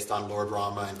enlightened based on Lord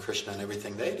Rama and Krishna and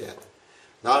everything they did?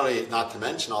 Not to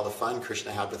mention all the fun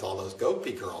Krishna had with all those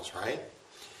gopi girls, right?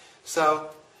 So,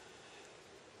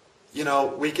 you know,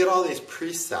 we get all these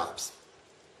precepts.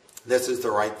 This is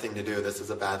the right thing to do. This is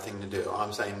a bad thing to do.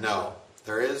 I'm saying no.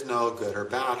 There is no good or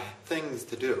bad things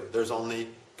to do. There's only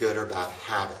good or bad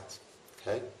habits.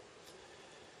 Okay?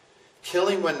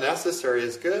 Killing when necessary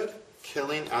is good.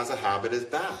 Killing as a habit is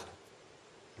bad.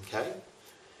 Okay?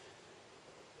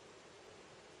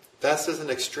 This is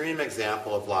an extreme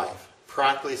example of life.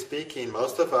 Practically speaking,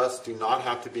 most of us do not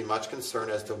have to be much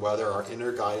concerned as to whether our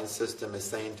inner guidance system is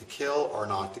saying to kill or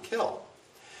not to kill.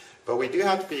 But we do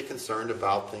have to be concerned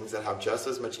about things that have just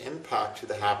as much impact to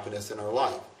the happiness in our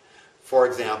life. For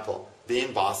example,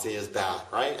 being bossy is bad,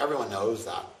 right? Everyone knows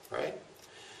that, right?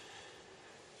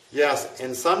 Yes,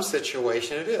 in some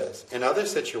situations it is. In other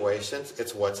situations,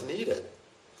 it's what's needed.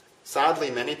 Sadly,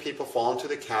 many people fall into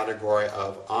the category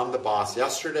of, I'm the boss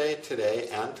yesterday, today,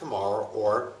 and tomorrow,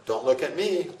 or don't look at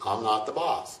me, I'm not the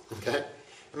boss. Okay?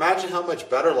 Imagine how much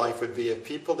better life would be if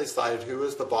people decided who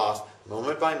is the boss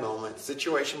moment by moment,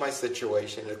 situation by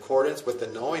situation, in accordance with the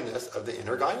knowingness of the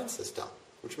inner guidance system.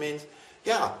 Which means,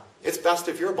 yeah, it's best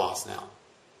if you're boss now.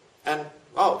 And,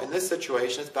 oh, in this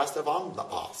situation, it's best if I'm the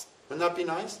boss. Wouldn't that be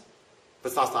nice?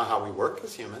 But that's not how we work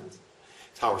as humans.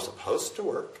 It's how we're supposed to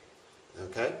work.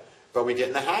 Okay? But we get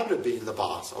in the habit of being the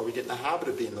boss, or we get in the habit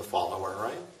of being the follower,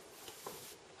 right?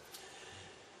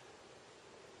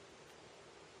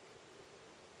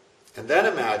 And then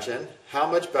imagine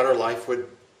how much better life would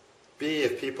be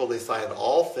if people decided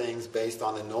all things based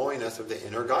on the knowingness of the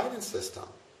inner guidance system.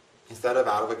 instead of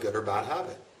out of a good or bad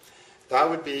habit. That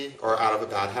would be, or out of a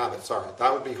bad habit, sorry.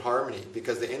 That would be harmony,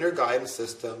 because the inner guidance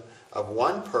system of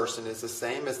one person is the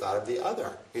same as that of the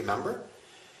other. Remember?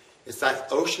 It's that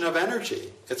ocean of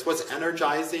energy. It's what's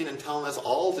energizing and telling us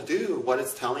all to do what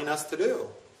it's telling us to do.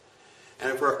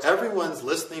 And if everyone's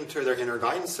listening to their inner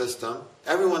guidance system,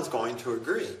 everyone's going to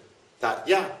agree that,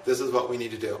 yeah, this is what we need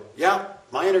to do. Yeah,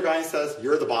 my inner guidance says,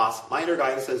 you're the boss. My inner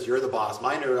guidance says, you're the boss.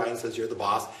 My inner guidance says, you're the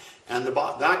boss. And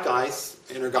that guy's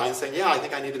inner guidance saying, yeah, I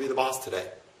think I need to be the boss today.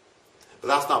 But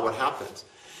that's not what happens.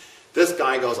 This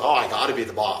guy goes, oh, I got to be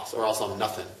the boss, or else I'm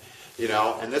nothing. You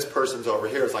know, and this person's over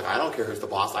here is like, I don't care who's the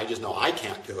boss, I just know I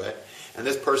can't do it. And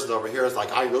this person's over here is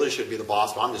like, I really should be the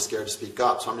boss, but I'm just scared to speak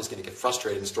up, so I'm just going to get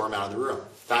frustrated and storm out of the room.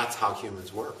 That's how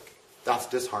humans work. That's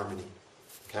disharmony.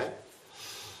 Okay?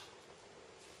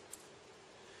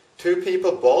 Two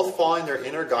people both following their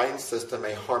inner guidance system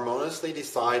may harmoniously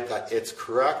decide that it's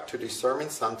correct to determine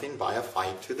something by a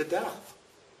fight to the death.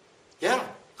 Yeah,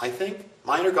 I think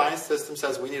my inner guidance system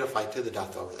says we need a fight to the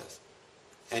death over this.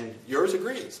 And yours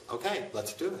agrees. Okay,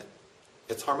 let's do it.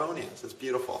 It's harmonious. It's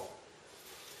beautiful.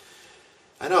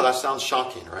 I know, that sounds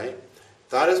shocking, right?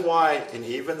 That is why in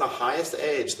even the highest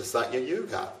age, the Satya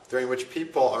Yuga, during which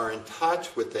people are in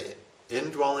touch with the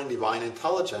indwelling divine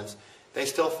intelligence, they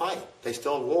still fight. They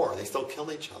still war. They still kill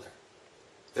each other.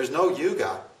 There's no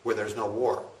yuga where there's no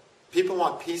war. People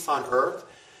want peace on earth.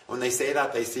 When they say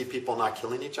that, they see people not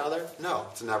killing each other. No,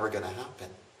 it's never going to happen.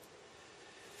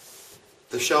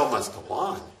 The show must go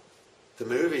on. The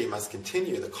movie must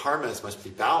continue. The karmas must be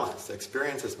balanced. The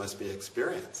experiences must be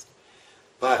experienced.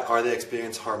 But are they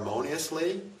experienced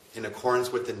harmoniously in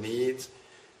accordance with the needs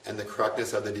and the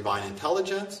correctness of the divine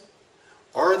intelligence?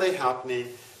 Or are they happening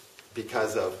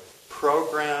because of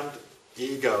programmed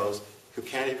egos who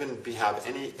can't even don't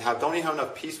even have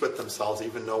enough peace with themselves,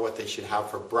 even know what they should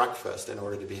have for breakfast in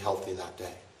order to be healthy that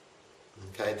day?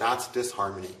 Okay, that's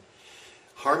disharmony.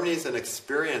 Harmony is an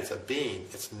experience of being.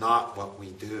 It's not what we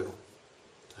do.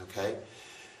 Okay?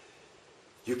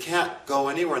 You can't go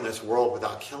anywhere in this world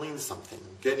without killing something.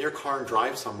 Get in your car and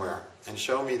drive somewhere and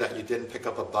show me that you didn't pick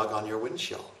up a bug on your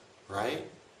windshield, right?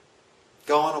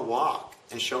 Go on a walk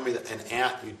and show me that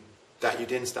that you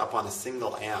didn't step on a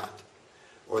single ant,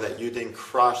 or that you didn't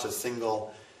crush a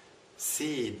single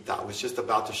seed that was just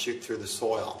about to shoot through the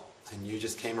soil, and you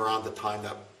just came around the time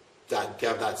that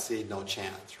gave that seed no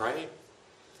chance, right?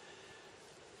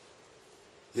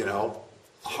 You know,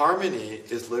 harmony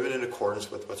is living in accordance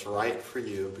with what's right for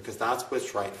you, because that's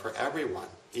what's right for everyone,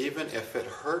 even if it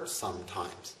hurts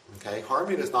sometimes. Okay?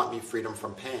 Harmony does not mean freedom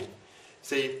from pain.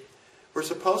 See,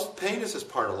 pain is just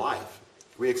part of life.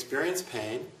 We experience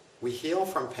pain, we heal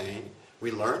from pain,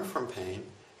 we learn from pain,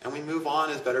 and we move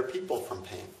on as better people from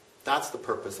pain. That's the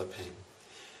purpose of pain.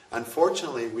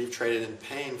 Unfortunately, we've traded in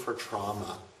pain for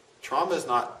trauma. Trauma is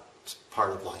not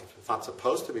part of life. It's not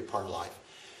supposed to be part of life.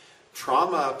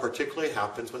 Trauma particularly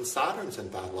happens when Saturn's in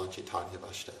bad Lajjitaadi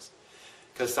Avashtas.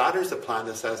 Because Saturn's the planet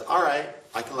that says, all right,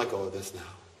 I can let go of this now.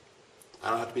 I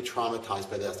don't have to be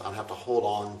traumatized by this. I don't have to hold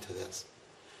on to this.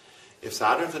 If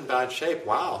Saturn's in bad shape,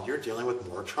 wow, you're dealing with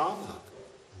more trauma.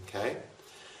 Okay?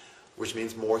 Which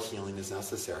means more healing is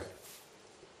necessary.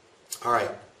 All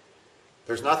right.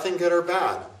 There's nothing good or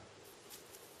bad.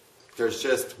 There's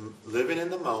just living in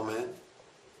the moment,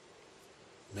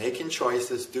 making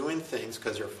choices, doing things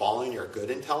because you're following your good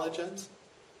intelligence,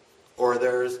 or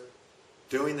there's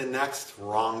doing the next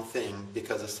wrong thing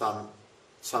because of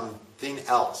something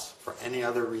else, for any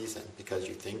other reason, because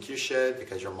you think you should,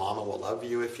 because your mama will love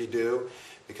you if you do,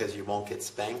 because you won't get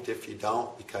spanked if you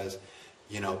don't, because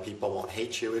people won't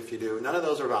hate you if you do. None of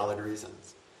those are valid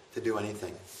reasons to do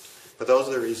anything. But those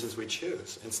are the reasons we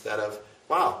choose, instead of,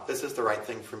 wow, this is the right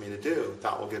thing for me to do.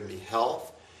 That will give me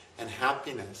health and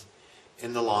happiness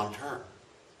in the long term.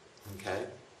 Okay?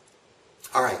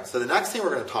 All right, so the next thing we're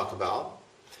going to talk about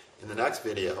in the next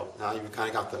video, now you've kind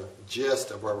of got the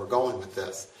gist of where we're going with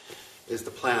this, is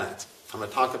the planets. I'm going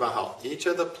to talk about how each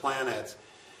of the planets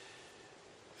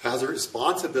has a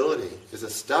responsibility, is a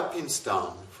stepping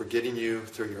stone for getting you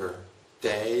through your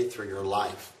day, through your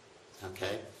life.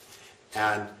 Okay?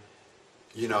 And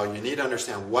you need to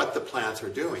understand what the planets are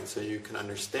doing, so you can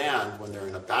understand when they're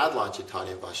in a bad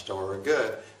Lajjitaadi Avashta or a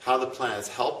good, how the planet is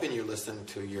helping you listen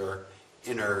to your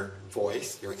inner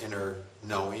voice, your inner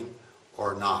knowing,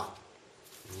 or not.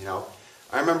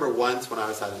 I remember once when I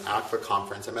was at an ACVA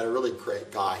conference, I met a really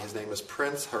great guy. His name was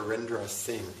Prince Harindra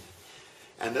Singh.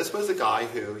 And this was a guy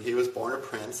he was born a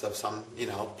prince of some,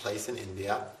 place in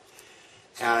India.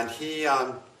 And he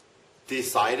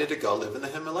decided to go live in the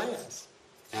Himalayas.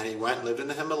 And he went and lived in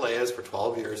the Himalayas for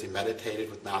 12 years. He meditated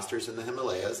with masters in the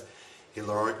Himalayas. He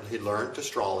learned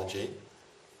astrology,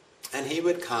 and he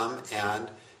would come and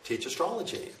teach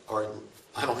astrology. Or,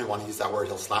 I don't even want to use that word,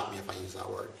 he'll slap me if I use that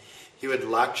word. He would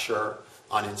lecture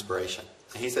on inspiration.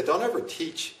 And he said, don't ever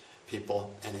teach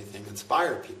people anything,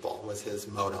 inspire people was his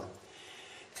modem.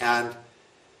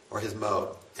 Or his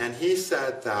mode. And he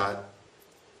said that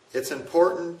it's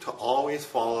important to always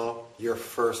follow your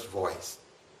first voice.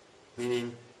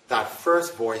 Meaning that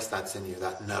first voice that's in you,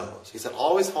 that knows. He said,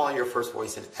 always follow your first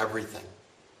voice in everything.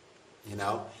 You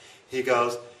know? He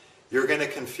goes, you're going to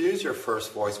confuse your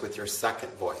first voice with your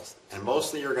second voice. And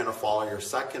mostly you're going to follow your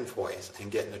second voice and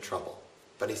get into trouble.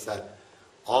 But he said,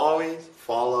 always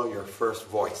follow your first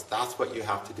voice. That's what you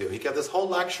have to do. He gave this whole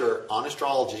lecture on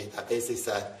astrology that basically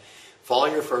said, follow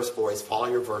your first voice, follow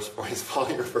your first voice, follow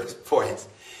your first voice.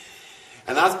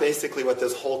 And that's basically what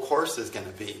this whole course is going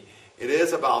to be. It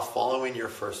is about following your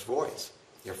first voice,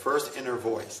 your first inner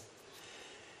voice.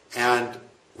 And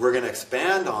we're going to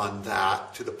expand on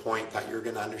that to the point that you're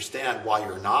going to understand why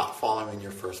you're not following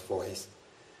your first voice,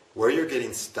 where you're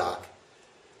getting stuck,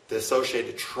 the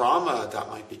associated trauma that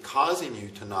might be causing you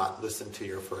to not listen to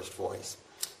your first voice,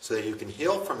 so that you can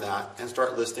heal from that and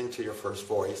start listening to your first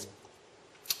voice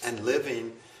and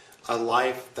living a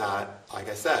life that, like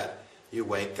I said, you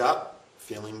wake up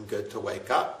feeling good to wake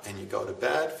up, and you go to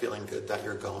bed feeling good that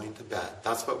you're going to bed.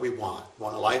 That's what we want. We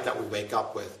want a life that we wake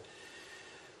up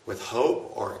with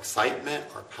hope or excitement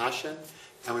or passion,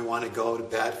 and we want to go to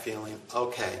bed feeling,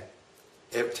 okay,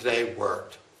 today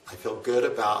worked. I feel good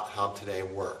about how today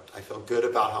worked. I feel good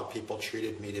about how people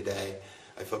treated me today.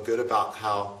 I feel good about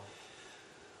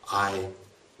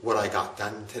what I got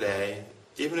done today.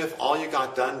 Even if all you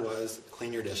got done was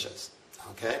clean your dishes.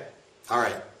 Okay? All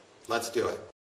right, let's do it.